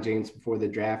LeBron James before the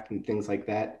draft and things like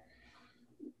that.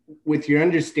 With your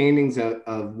understandings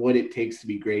of what it takes to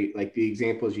be great, like the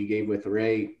examples you gave with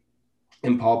Ray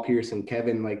and Paul Pierce and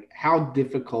Kevin, like how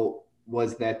difficult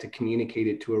was that to communicate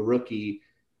it to a rookie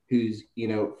who's,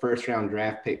 first round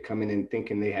draft pick coming in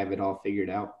thinking they have it all figured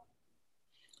out?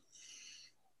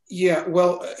 Yeah,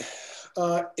 well,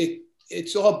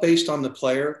 it's all based on the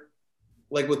player.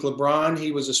 Like with LeBron,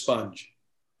 he was a sponge.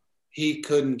 He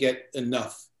couldn't get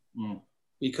enough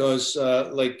because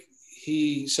like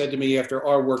he said to me after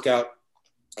our workout,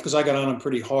 because I got on him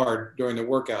pretty hard during the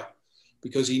workout,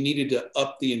 because he needed to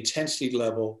up the intensity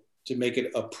level to make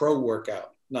it a pro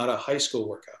workout, not a high school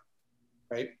workout,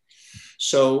 right?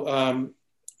 So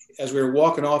as we were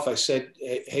walking off, I said,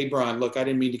 hey, Brian, look, I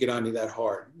didn't mean to get on you that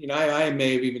hard. I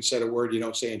may have even said a word you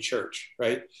don't say in church,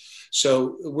 right?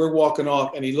 So we're walking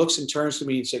off, and he looks and turns to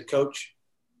me and said, Coach,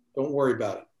 don't worry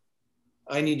about it.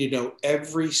 I need to know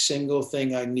every single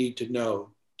thing I need to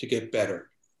know to get better.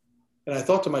 And I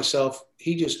thought to myself,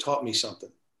 he just taught me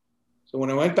something. So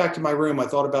when I went back to my room, I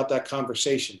thought about that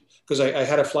conversation because I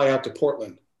had to fly out to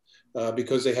Portland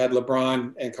because they had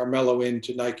LeBron and Carmelo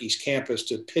into Nike's campus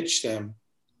to pitch them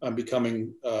on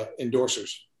becoming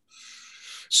endorsers.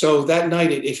 So that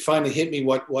night, it finally hit me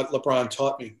what LeBron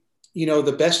taught me.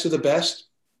 The best of the best,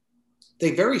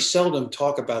 they very seldom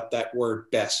talk about that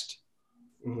word best.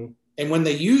 Mm-hmm. And when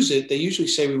they use it, they usually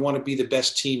say we want to be the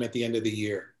best team at the end of the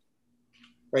year.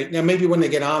 Right now, maybe when they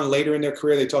get on later in their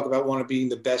career, they talk about wanting to be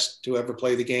the best to ever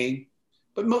play the game.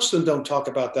 But most of them don't talk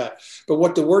about that. But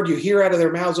what the word you hear out of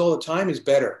their mouths all the time is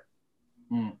better.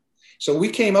 So we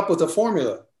came up with a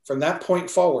formula from that point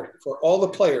forward for all the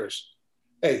players.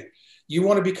 Hey, you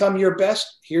want to become your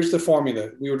best? Here's the formula.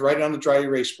 We would write it on the dry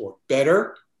erase board.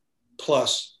 Better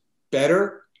plus,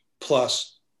 better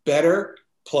plus, better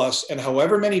plus, and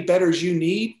however many betters you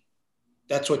need,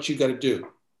 that's what you got to do.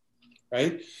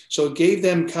 Right? So it gave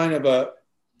them kind of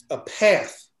a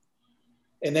path.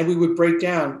 And then we would break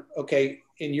down, okay,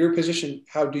 in your position,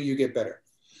 how do you get better?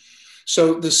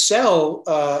 So the sell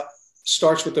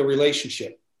starts with the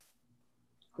relationship,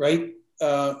 right?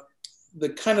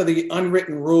 The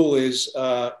unwritten rule is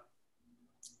the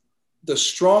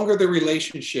stronger the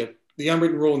relationship, the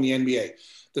unwritten rule in the NBA,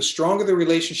 the stronger the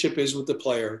relationship is with the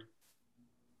player,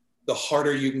 the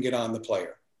harder you can get on the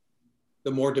player,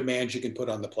 the more demands you can put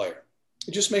on the player.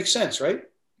 It just makes sense, right?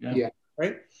 Yeah.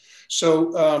 Right.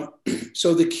 So,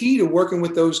 so the key to working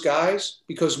with those guys,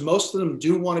 because most of them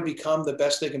do want to become the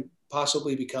best they can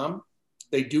possibly become,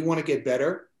 they do want to get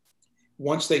better.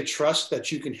 once they trust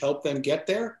that you can help them get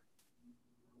there,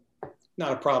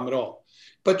 not a problem at all.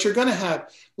 But you're going to have,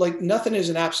 like, nothing is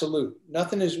an absolute.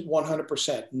 Nothing is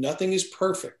 100%. Nothing is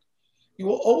perfect. You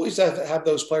will always have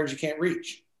those players you can't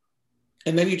reach.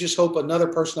 And then you just hope another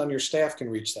person on your staff can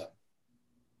reach them.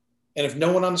 And if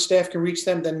no one on the staff can reach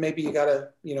them, then maybe you got to,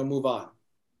 move on.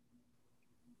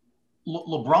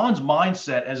 LeBron's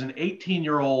mindset as an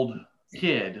 18-year-old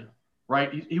kid,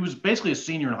 right? He was basically a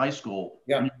senior in high school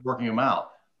when you were working him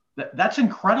out. That's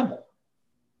incredible.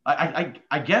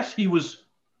 I guess he was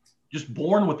just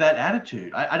born with that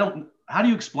attitude. I don't. How do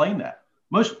you explain that?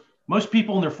 Most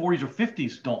people in their 40s or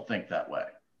 50s don't think that way.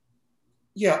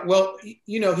 Yeah, well,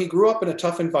 he grew up in a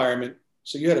tough environment,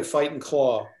 so you had to fight and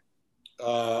claw,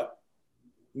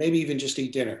 maybe even just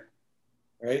eat dinner,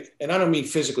 right? And I don't mean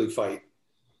physically fight,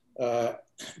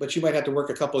 but you might have to work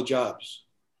a couple of jobs,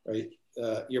 right?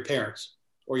 Your parents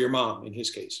or your mom, in his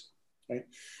case, right?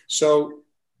 So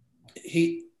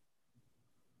he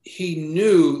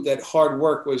knew that hard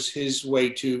work was his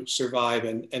way to survive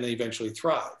and eventually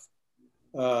thrive.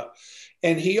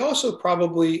 And he also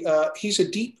probably, he's a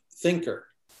deep thinker.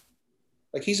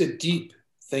 Like, he's a deep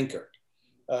thinker.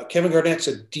 Kevin Garnett's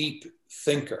a deep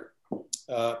thinker.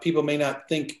 People may not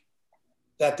think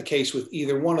that the case with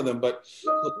either one of them, but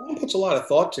LeBron puts a lot of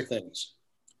thought to things.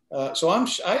 So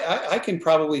I can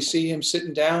probably see him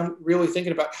sitting down, really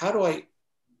thinking about how do I,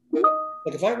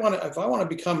 like, if I want to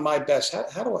become my best,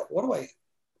 what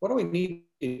do I need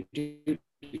to do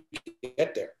to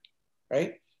get there,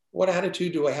 right? What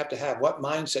attitude do I have to have? What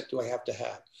mindset do I have to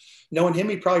have? Knowing him,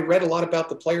 he probably read a lot about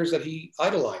the players that he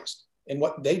idolized and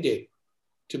what they did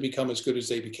to become as good as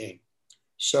they became.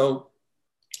 So,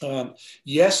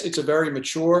 yes, it's a very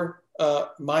mature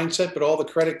mindset, but all the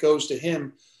credit goes to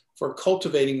him for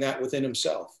cultivating that within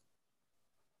himself.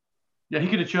 Yeah, he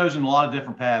could have chosen a lot of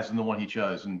different paths than the one he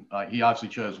chose, and he obviously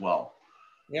chose well.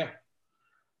 Yeah.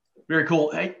 Very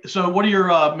cool. Hey, so what are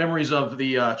your memories of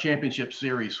the championship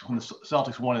series when the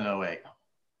Celtics won in 08?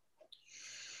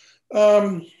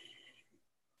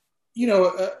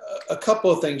 A couple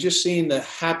of things. Just seeing the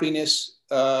happiness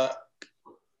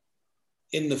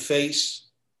in the face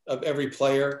of every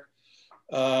player.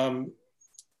 Another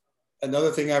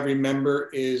thing I remember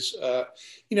is,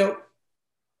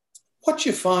 what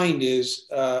you find is,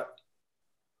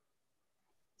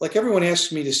 like, everyone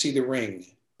asks me to see the ring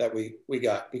that we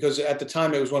got, because at the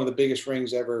time it was one of the biggest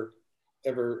rings ever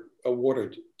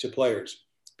awarded to players,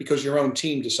 because your own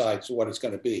team decides what it's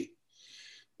going to be.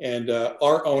 And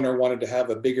our owner wanted to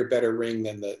have a bigger, better ring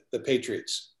than the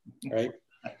Patriots, right?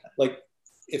 Like,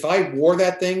 if I wore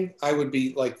that thing, I would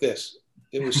be like this.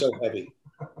 It was so heavy,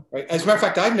 right? As a matter of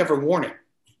fact, I've never worn it.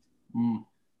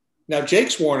 Now,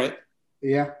 Jake's worn it.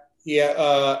 Yeah.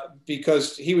 Yeah,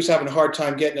 because he was having a hard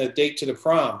time getting a date to the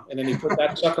prom, and then he put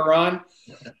that sucker on,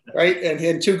 right?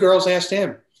 And two girls asked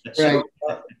him. So,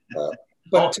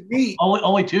 but to me,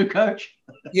 only two, Coach.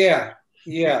 Yeah.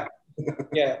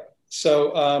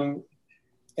 So,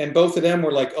 and both of them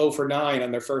were like 0 for 9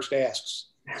 on their first asks.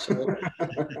 So,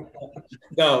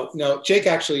 no, Jake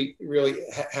actually really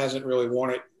hasn't really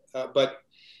worn it. But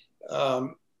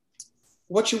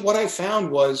what I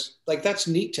found was, like, that's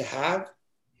neat to have,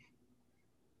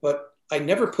 but I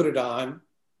never put it on.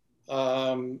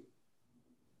 I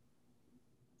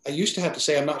used to have to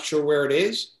say, I'm not sure where it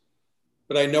is,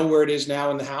 but I know where it is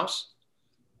now in the house.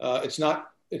 It's not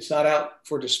out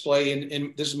for display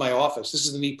in this is my office. This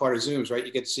is the neat part of Zooms, right?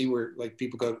 You get to see where, like,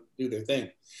 people go do their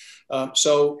thing. But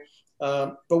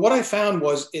what I found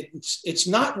was it's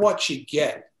not what you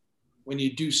get when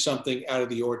you do something out of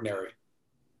the ordinary.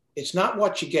 It's not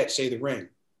what you get, say the ring.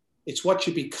 It's what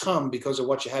you become because of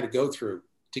what you had to go through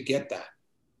to get that.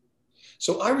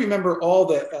 So I remember all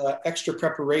the extra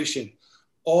preparation,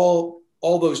 all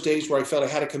those days where I felt I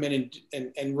had to come in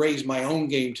and raise my own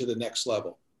game to the next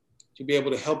level, to be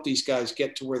able to help these guys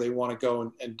get to where they want to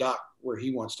go and Doc where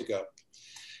he wants to go.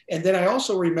 And then I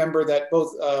also remember that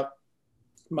both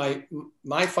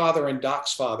my father and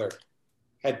Doc's father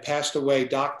had passed away,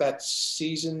 Doc that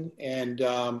season and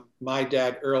my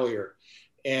dad earlier.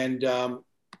 And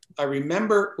I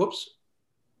remember, whoops.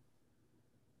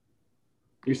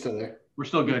 You're still there. We're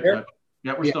still good. Coach.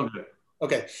 Yeah, we're still good.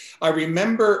 Okay. I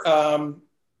remember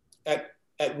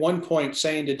at one point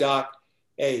saying to Doc,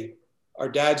 hey, our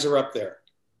dads are up there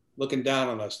looking down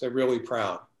on us. They're really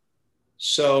proud.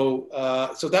 So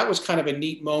that was kind of a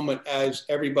neat moment as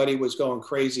everybody was going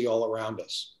crazy all around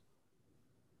us.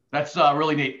 That's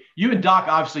really neat. You and Doc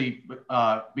obviously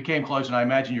became close, and I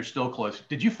imagine you're still close.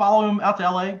 Did you follow him out to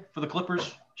LA for the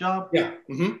Clippers job? Yeah.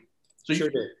 Mm-hmm. So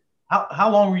sure did. How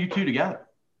long were you two together?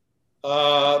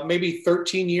 Maybe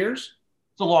 13 years.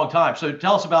 It's a long time. So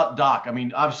tell us about Doc. I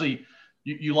mean, obviously,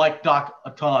 you like Doc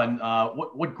a ton.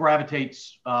 What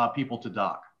gravitates people to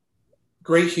Doc?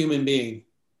 Great human being.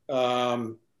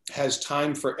 Has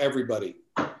time for everybody.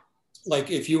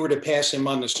 Like if you were to pass him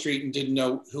on the street and didn't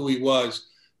know who he was,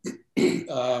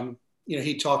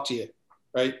 he'd talk to you,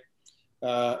 right?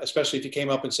 Especially if you came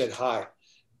up and said hi.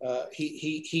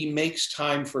 He makes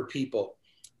time for people.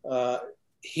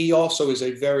 He also is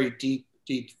a very deep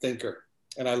thinker,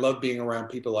 and I love being around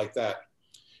people like that.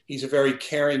 He's a very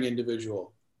caring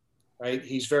individual, right?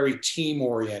 He's very team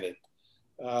oriented.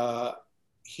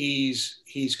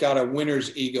 He's got a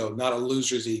winner's ego, not a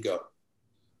loser's ego.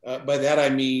 By that I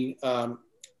mean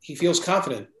he feels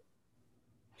confident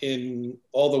in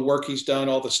all the work he's done,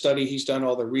 all the study he's done,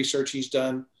 all the research he's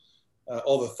done,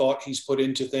 all the thought he's put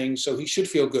into things. So he should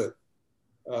feel good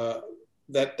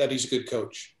that he's a good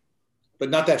coach, but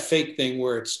not that fake thing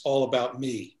where it's all about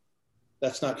me.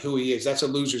 That's not who he is. That's a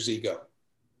loser's ego,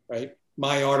 right?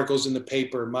 My articles in the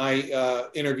paper, my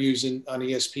interviews on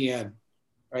ESPN,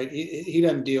 right? He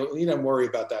doesn't worry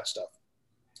about that stuff.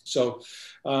 So,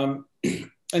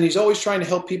 and he's always trying to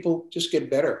help people just get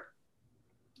better.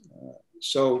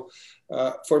 So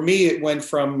for me, it went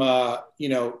from,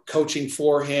 coaching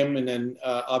for him and then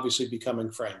obviously becoming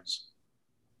friends.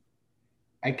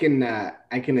 I can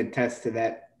attest to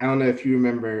that. I don't know if you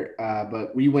remember,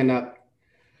 but we went up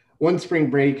one spring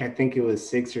break. I think it was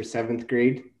 6th or 7th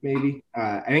grade, maybe.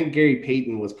 I think Gary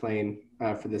Payton was playing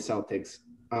for the Celtics.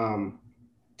 And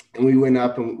we went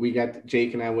up and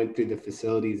Jake and I went through the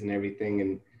facilities and everything.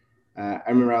 And I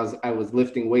remember I was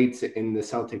lifting weights in the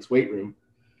Celtics weight room,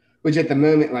 which at the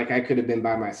moment, like I could have been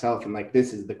by myself and like,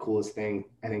 this is the coolest thing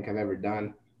I think I've ever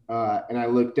done. And I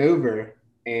looked over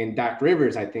and Doc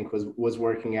Rivers, I think was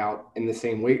working out in the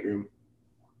same weight room.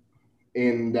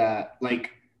 And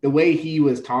like the way he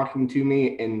was talking to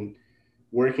me and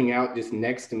working out just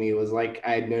next to me was like,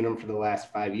 I had known him for the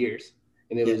last 5 years.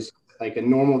 And it was like a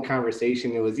normal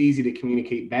conversation. It was easy to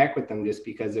communicate back with them just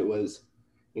because it was,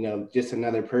 just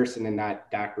another person and not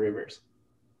Doc Rivers.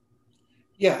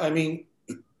 Yeah. I mean,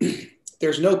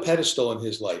 there's no pedestal in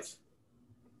his life.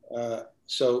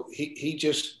 So he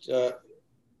just,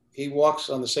 he walks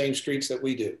on the same streets that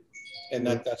we do. And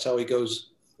that's how he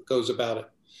goes about it.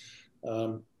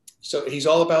 So he's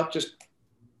all about just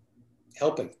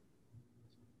helping.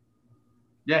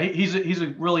 Yeah. He's a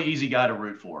really easy guy to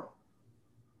root for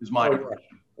is my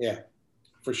impression. Yeah,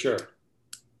 for sure.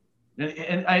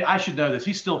 And I should know this.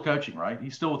 He's still coaching, right?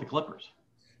 He's still with the Clippers.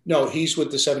 No, he's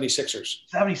with the 76ers.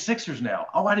 76ers now.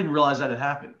 Oh, I didn't realize that had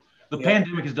happened. The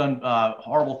pandemic has done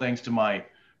horrible things to my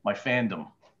fandom.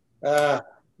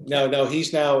 No,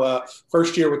 he's now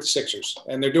first year with the Sixers,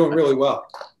 and they're doing really well.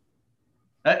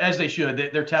 As they should.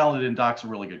 They're talented, and Doc's a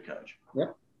really good coach.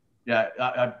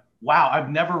 Yeah. Wow, I've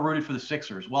never rooted for the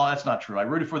Sixers. Well, that's not true. I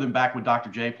rooted for them back when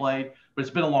Dr. J played, but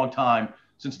it's been a long time.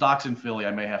 Since Doc's in Philly,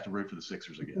 I may have to root for the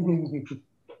Sixers again.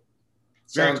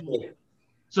 Very cool. Good.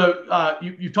 So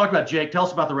you talked about Jake. Tell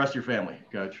us about the rest of your family,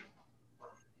 Coach.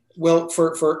 Well,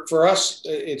 for us,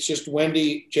 it's just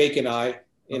Wendy, Jake, and I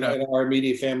in our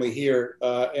immediate family here.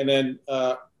 And then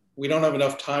we don't have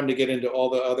enough time to get into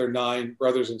all the other 9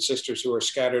 brothers and sisters who are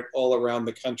scattered all around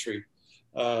the country.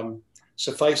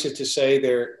 Suffice it to say,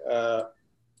 they're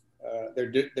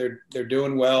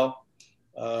doing well,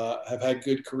 have had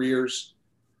good careers.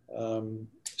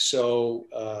 So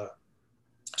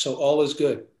all is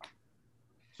good.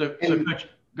 So Coach,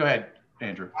 go ahead,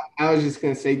 Andrew. I was just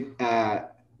going to say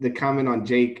the comment on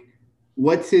Jake.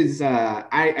 What's his,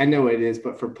 I know it is,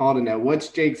 but for Paul to know, what's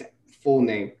Jake's full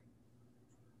name?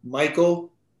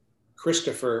 Michael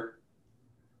Christopher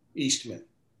Eastman.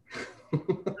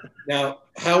 Now,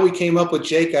 how we came up with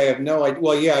Jake, I have no idea.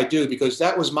 Well, yeah, I do, because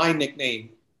that was my nickname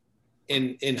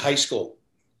in high school.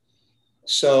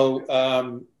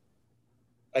 So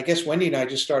I guess Wendy and I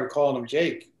just started calling him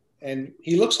Jake, and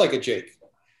he looks like a Jake.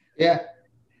 Yeah.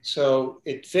 So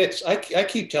it fits. I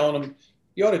keep telling him,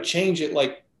 you ought to change it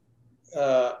like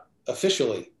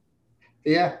officially.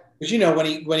 Yeah. Because,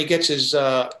 when he gets his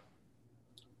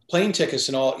plane tickets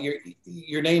and all,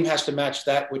 your name has to match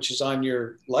that which is on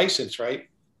your license, right?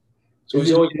 So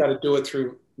he's always got to do it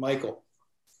through Michael.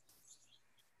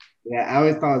 Yeah, I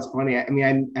always thought it was funny. I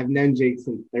mean, I've known Jake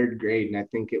since 3rd grade, and I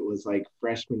think it was like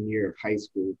freshman year of high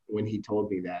school when he told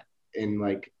me that. And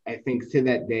like, I think to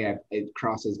that day, it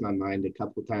crosses my mind a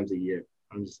couple times a year.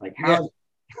 I'm just like, how?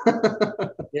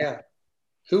 Yeah.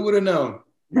 Who would have known?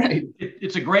 Right.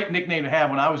 It's a great nickname to have.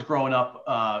 When I was growing up,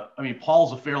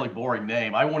 Paul's a fairly boring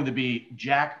name. I wanted to be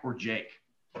Jack or Jake.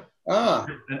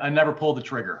 And I never pulled the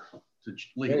trigger to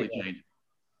legally change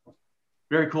it.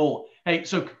 Very cool. Hey,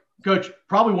 so Coach,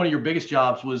 probably one of your biggest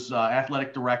jobs was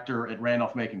athletic director at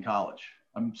Randolph-Macon College.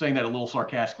 I'm saying that a little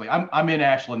sarcastically. I'm in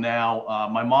Ashland now.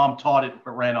 My mom taught at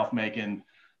Randolph-Macon.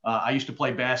 I used to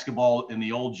play basketball in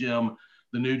the old gym,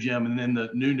 the new gym, and then the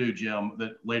new gym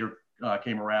that later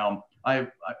came around. I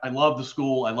love the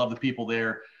school. I love the people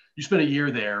there. You spent a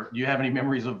year there. Do you have any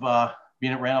memories of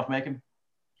being at Randolph-Macon?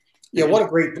 Yeah, what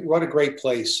a great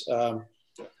place. The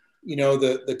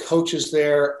coaches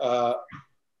there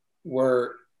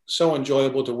were so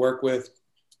enjoyable to work with.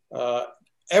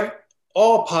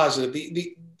 All positive.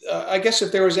 I guess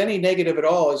if there was any negative at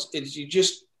all, is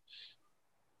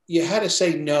you had to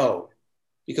say no,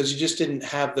 because you just didn't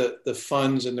have the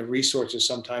funds and the resources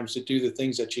sometimes to do the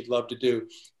things that you'd love to do.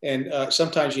 And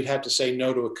sometimes you'd have to say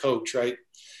no to a coach, right?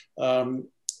 And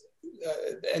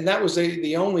that was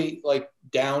the only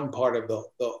down part of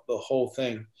the whole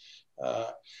thing.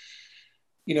 Carol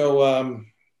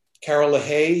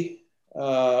LaHaye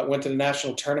went to the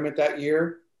national tournament that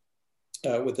year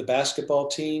with the basketball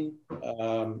team.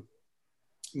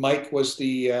 Mike was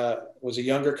a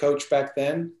younger coach back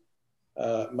then,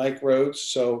 Mike Rhodes.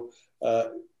 So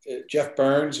Jeff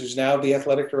Burns, who's now the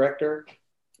athletic director,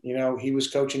 he was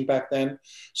coaching back then.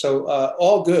 So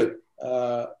all good.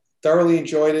 Thoroughly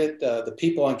enjoyed it. The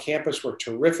people on campus were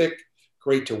terrific,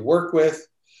 great to work with.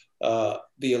 The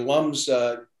alums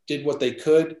did what they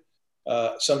could.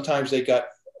 Sometimes they got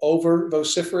over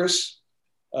vociferous,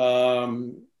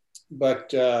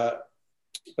 but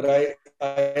I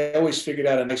always figured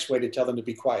out a nice way to tell them to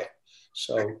be quiet.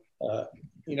 So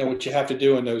what you have to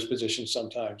do in those positions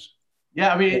sometimes.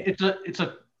 Yeah, I mean it's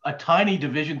a tiny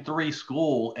Division III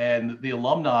school, and the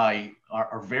alumni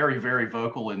are very, very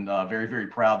vocal and very, very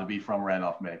proud to be from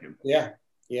Randolph-Macon. Yeah,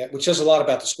 which says a lot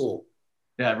about the school.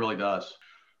 Yeah, it really does.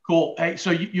 Cool. Hey,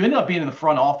 so you ended up being in the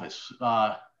front office.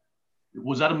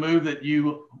 Was that a move that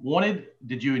you wanted?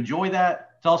 Did you enjoy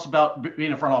that? Tell us about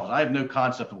being in front office. I have no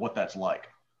concept of what that's like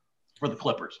for the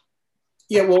Clippers.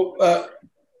 Yeah, well,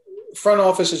 front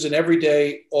office is an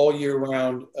everyday, all year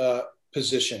round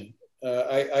position.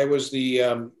 I was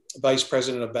the vice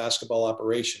president of basketball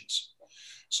operations.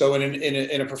 So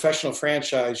in a professional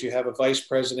franchise, you have a vice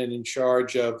president in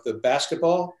charge of the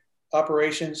basketball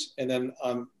operations, and then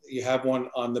you have one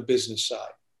on the business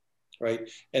side, right?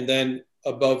 And then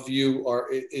above you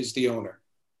is the owner.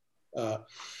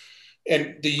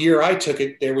 And the year I took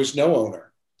it, there was no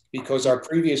owner, because our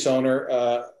previous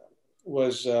owner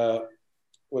was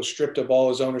stripped of all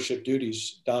his ownership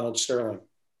duties, Donald Sterling.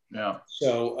 Yeah.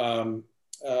 So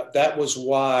that was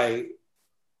why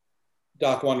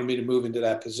Doc wanted me to move into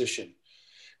that position,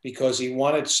 because he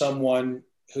wanted someone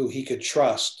who he could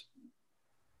trust,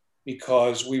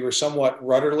 because we were somewhat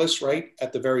rudderless, right,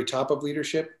 at the very top of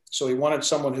leadership. So he wanted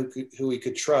someone who he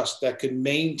could trust, that could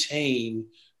maintain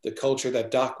the culture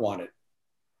that Doc wanted,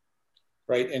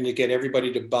 right, and to get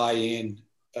everybody to buy in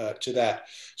to that.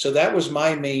 So that was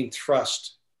my main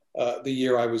thrust the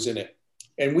year I was in it.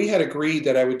 And we had agreed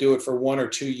that I would do it for 1 or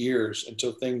 2 years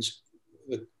until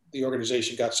the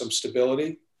organization got some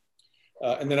stability.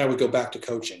 And then I would go back to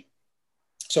coaching.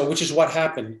 So, which is what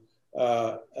happened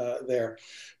there.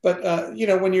 But,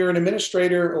 when you're an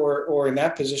administrator or in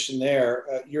that position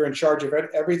there, you're in charge of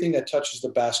everything that touches the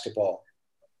basketball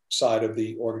side of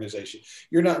the organization.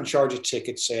 You're not in charge of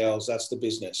ticket sales. That's the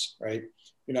business, right?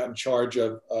 You're not in charge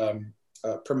of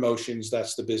promotions.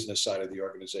 That's the business side of the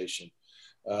organization.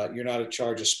 You're not in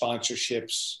charge of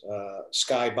sponsorships,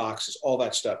 skyboxes, all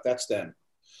that stuff. That's them.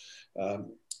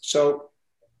 So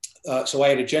I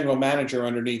had a general manager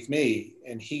underneath me,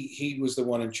 and he was the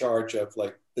one in charge of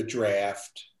the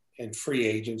draft and free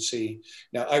agency.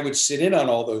 Now I would sit in on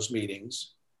all those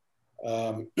meetings,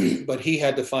 but he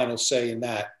had the final say in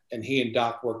that, and he and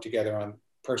Doc worked together on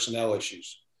personnel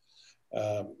issues.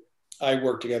 I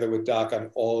worked together with Doc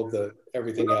on all of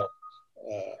everything else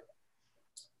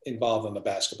involved on the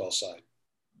basketball side.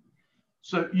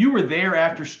 So you were there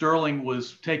after Sterling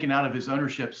was taken out of his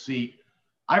ownership seat.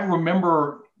 I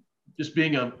remember just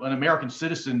being an American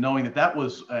citizen, knowing that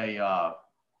was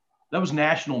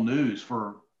national news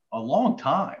for a long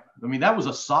time. I mean, that was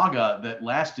a saga that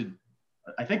lasted,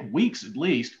 I think, weeks at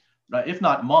least, if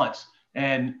not months.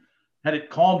 And had it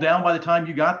calmed down by the time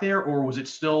you got there, or was it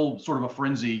still sort of a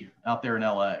frenzy out there in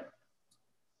LA?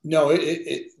 No,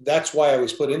 that's why I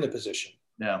was put in the position.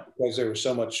 Yeah, because there was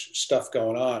so much stuff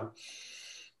going on.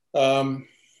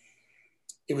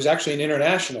 It was actually an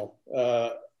international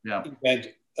event.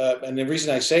 And the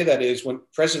reason I say that is when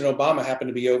President Obama happened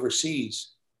to be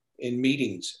overseas in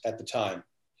meetings at the time.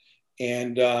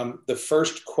 And the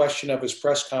first question of his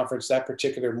press conference that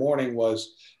particular morning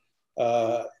was,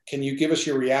 can you give us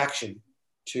your reaction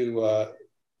to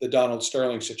the Donald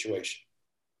Sterling situation.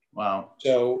 Wow.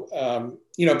 So,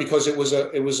 because it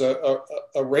was a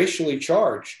racially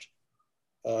charged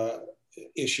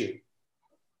issue.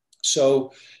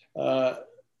 So, but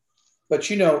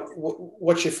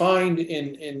what you find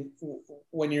in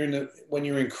when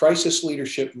you're in crisis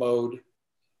leadership mode,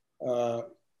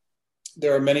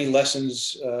 there are many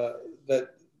lessons that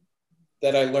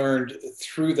I learned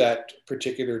through that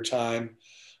particular time.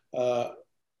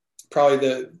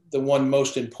 Probably the one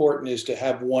most important is to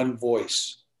have one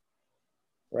voice,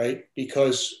 right?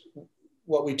 Because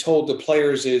what we told the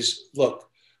players is, look,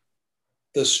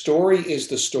 the story is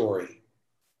the story.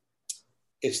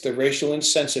 It's the racial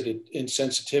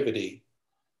insensitivity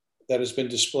that has been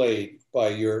displayed by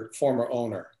your former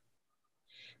owner.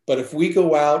 But if we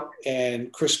go out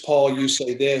and Chris Paul, you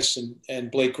say this, and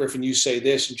Blake Griffin, you say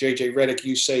this, and JJ Redick,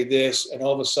 you say this, and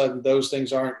all of a sudden those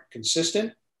things aren't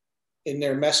consistent in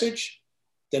their message,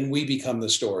 then we become the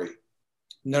story.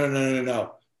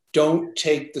 No. Don't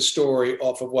take the story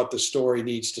off of what the story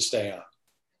needs to stay on,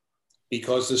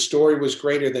 because the story was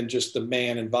greater than just the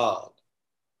man involved,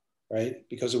 right?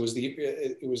 Because it was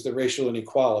the racial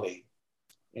inequality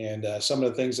and some of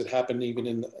the things that happened even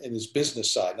in his business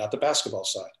side, not the basketball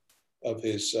side of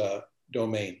his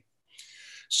domain.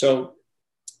 So,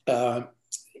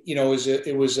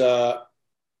 it was a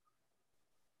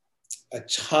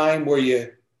time where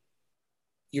you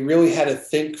really had to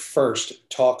think first,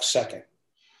 talk second.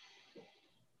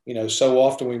 So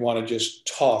often we want to just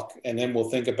talk and then we'll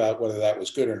think about whether that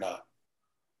was good or not.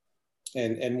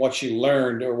 And what you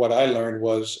learned, or what I learned,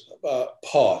 was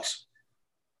pause.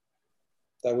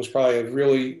 That was probably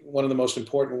really one of the most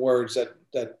important words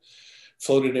that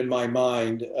floated in my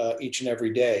mind each and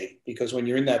every day, because when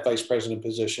you're in that vice president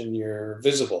position, you're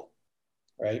visible,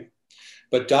 right?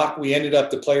 But Doc,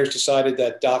 the players decided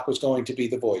that Doc was going to be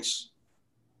the voice.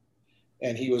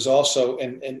 And he was also,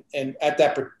 and at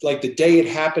that, like the day it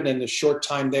happened and the short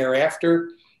time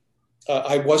thereafter,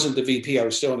 I wasn't the VP. I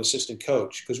was still an assistant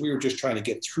coach because we were just trying to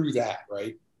get through that,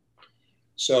 right?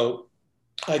 So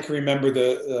I can remember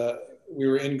we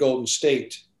were in Golden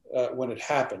State when it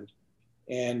happened.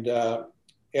 And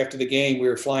after the game, we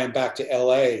were flying back to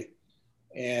LA.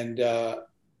 And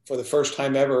for the first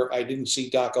time ever, I didn't see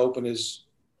Doc open his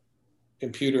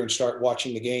computer and start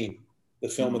watching the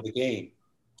film of the game.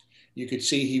 You could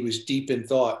see he was deep in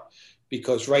thought,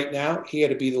 because right now he had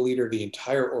to be the leader of the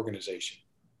entire organization.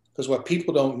 Because what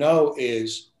people don't know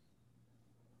is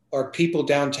our people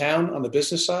downtown on the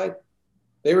business side,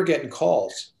 they were getting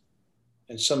calls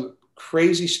and some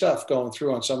crazy stuff going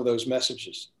through on some of those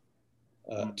messages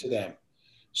to them.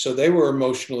 So they were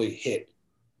emotionally hit,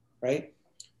 right?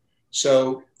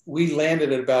 So we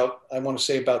landed at about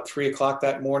 3 o'clock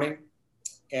that morning.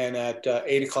 And at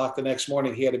 8 o'clock the next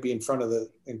morning, he had to be in front of the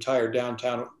entire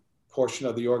downtown portion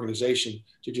of the organization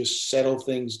to just settle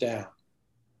things down,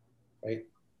 right?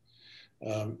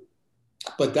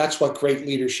 But that's what great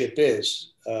leadership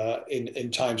is in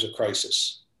times of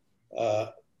crisis.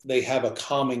 They have a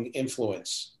calming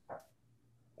influence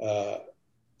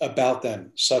about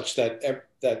them, such that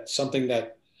something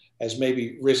that has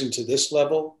maybe risen to this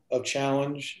level of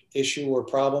challenge, issue, or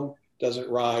problem doesn't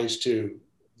rise to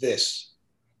this.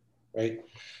 Right.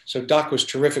 So Doc was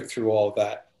terrific through all of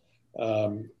that.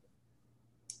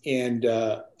 And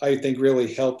I think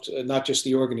really helped not just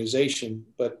the organization,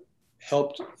 but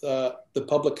helped the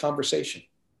public conversation.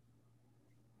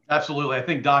 Absolutely. I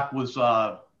think Doc was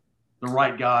the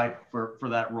right guy for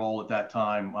that role at that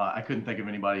time. I couldn't think of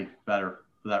anybody better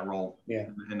for that role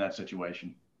in that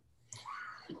situation.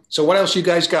 So what else you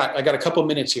guys got? I got a couple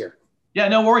minutes here. Yeah,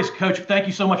 no worries, Coach. Thank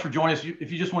you so much for joining us. If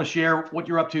you just want to share what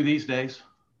you're up to these days,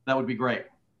 that would be great.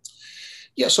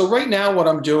 Yeah, so right now what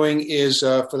I'm doing is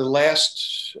for the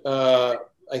last, I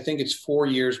think it's 4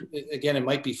 years, again, it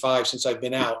might be 5 since I've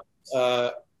been out,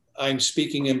 I'm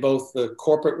speaking in both the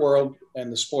corporate world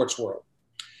and the sports world.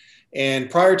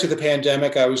 And prior to the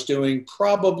pandemic, I was doing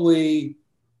probably,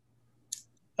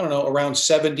 around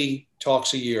 70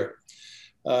 talks a year,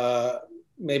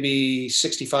 maybe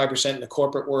 65% in the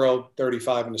corporate world,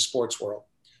 35% in the sports world.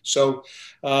 So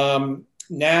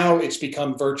now it's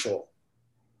become virtual,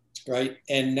 right?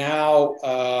 And now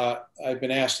I've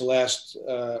been asked the last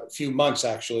few months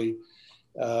actually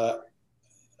to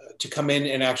come in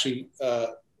and actually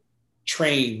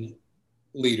train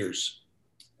leaders.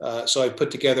 So I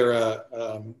put together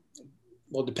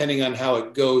depending on how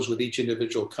it goes with each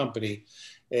individual company,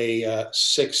 a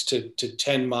 6 to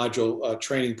 10 module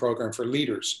training program for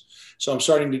leaders. So I'm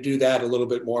starting to do that a little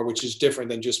bit more, which is different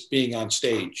than just being on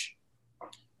stage.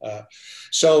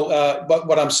 But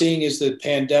what I'm seeing is the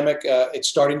pandemic, it's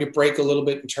starting to break a little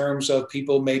bit in terms of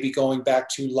people maybe going back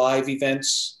to live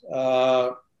events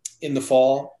in the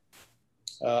fall.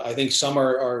 I think some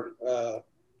are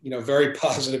very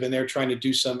positive, and they're trying to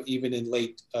do some even in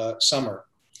late summer.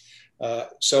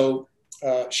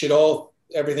 Should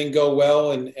everything go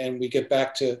well and we get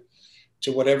back to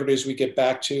whatever it is we get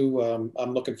back to,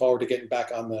 I'm looking forward to getting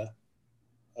back on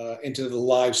into the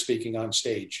live speaking on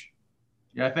stage.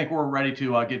 Yeah, I think we're ready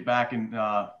to get back and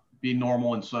be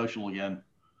normal and social again.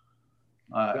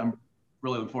 I'm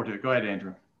really looking forward to it. Go ahead,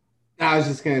 Andrew. I was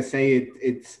just gonna say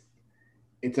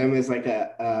it's almost like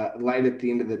a light at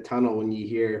the end of the tunnel when you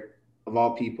hear, of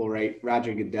all people, right,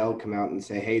 Roger Goodell come out and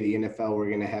say, "Hey, the NFL, we're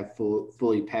gonna have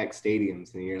fully packed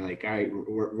stadiums," and you're like, "All right,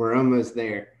 we're almost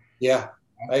there." Yeah,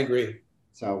 I agree.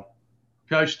 So,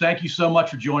 Coach, thank you so much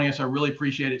for joining us. I really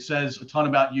appreciate it. It says a ton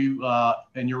about you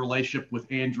and your relationship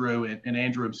with Andrew and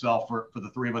Andrew himself for the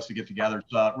three of us to get together.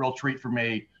 It's a real treat for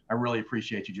me. I really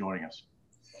appreciate you joining us.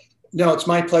 No, it's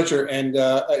my pleasure. And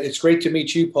it's great to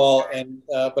meet you, Paul. And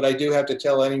but I do have to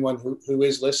tell anyone who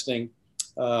is listening,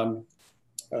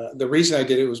 the reason I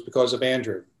did it was because of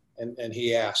Andrew. And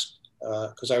he asked,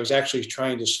 because I was actually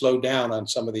trying to slow down on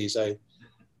some of these. I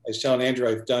was telling Andrew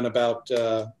I've done about,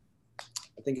 I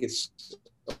think it's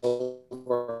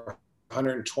over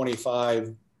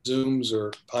 125 Zooms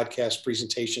or podcast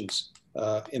presentations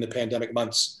in the pandemic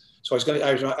months. So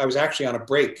I was actually on a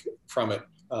break from it.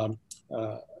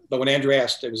 But when Andrew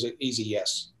asked, it was an easy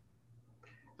yes.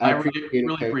 I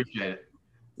really appreciate it.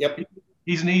 Yep.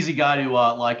 He's an easy guy to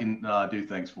like and do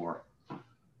things for.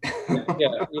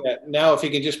 Yeah. Now, if he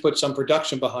can just put some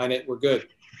production behind it, we're good.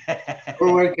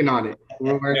 We're working on it.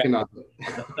 On it.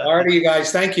 All right, you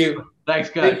guys. Thank you. Thanks,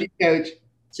 Coach. Thank you, Coach.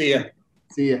 See ya.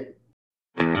 See ya.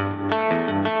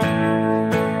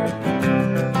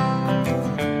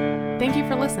 Thank you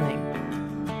for listening.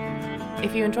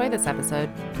 If you enjoyed this episode,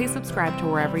 please subscribe to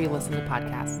wherever you listen to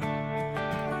podcasts.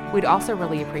 We'd also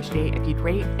really appreciate if you'd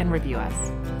rate and review us.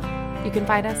 You can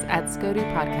find us at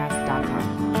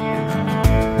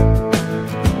scodupodcast.com.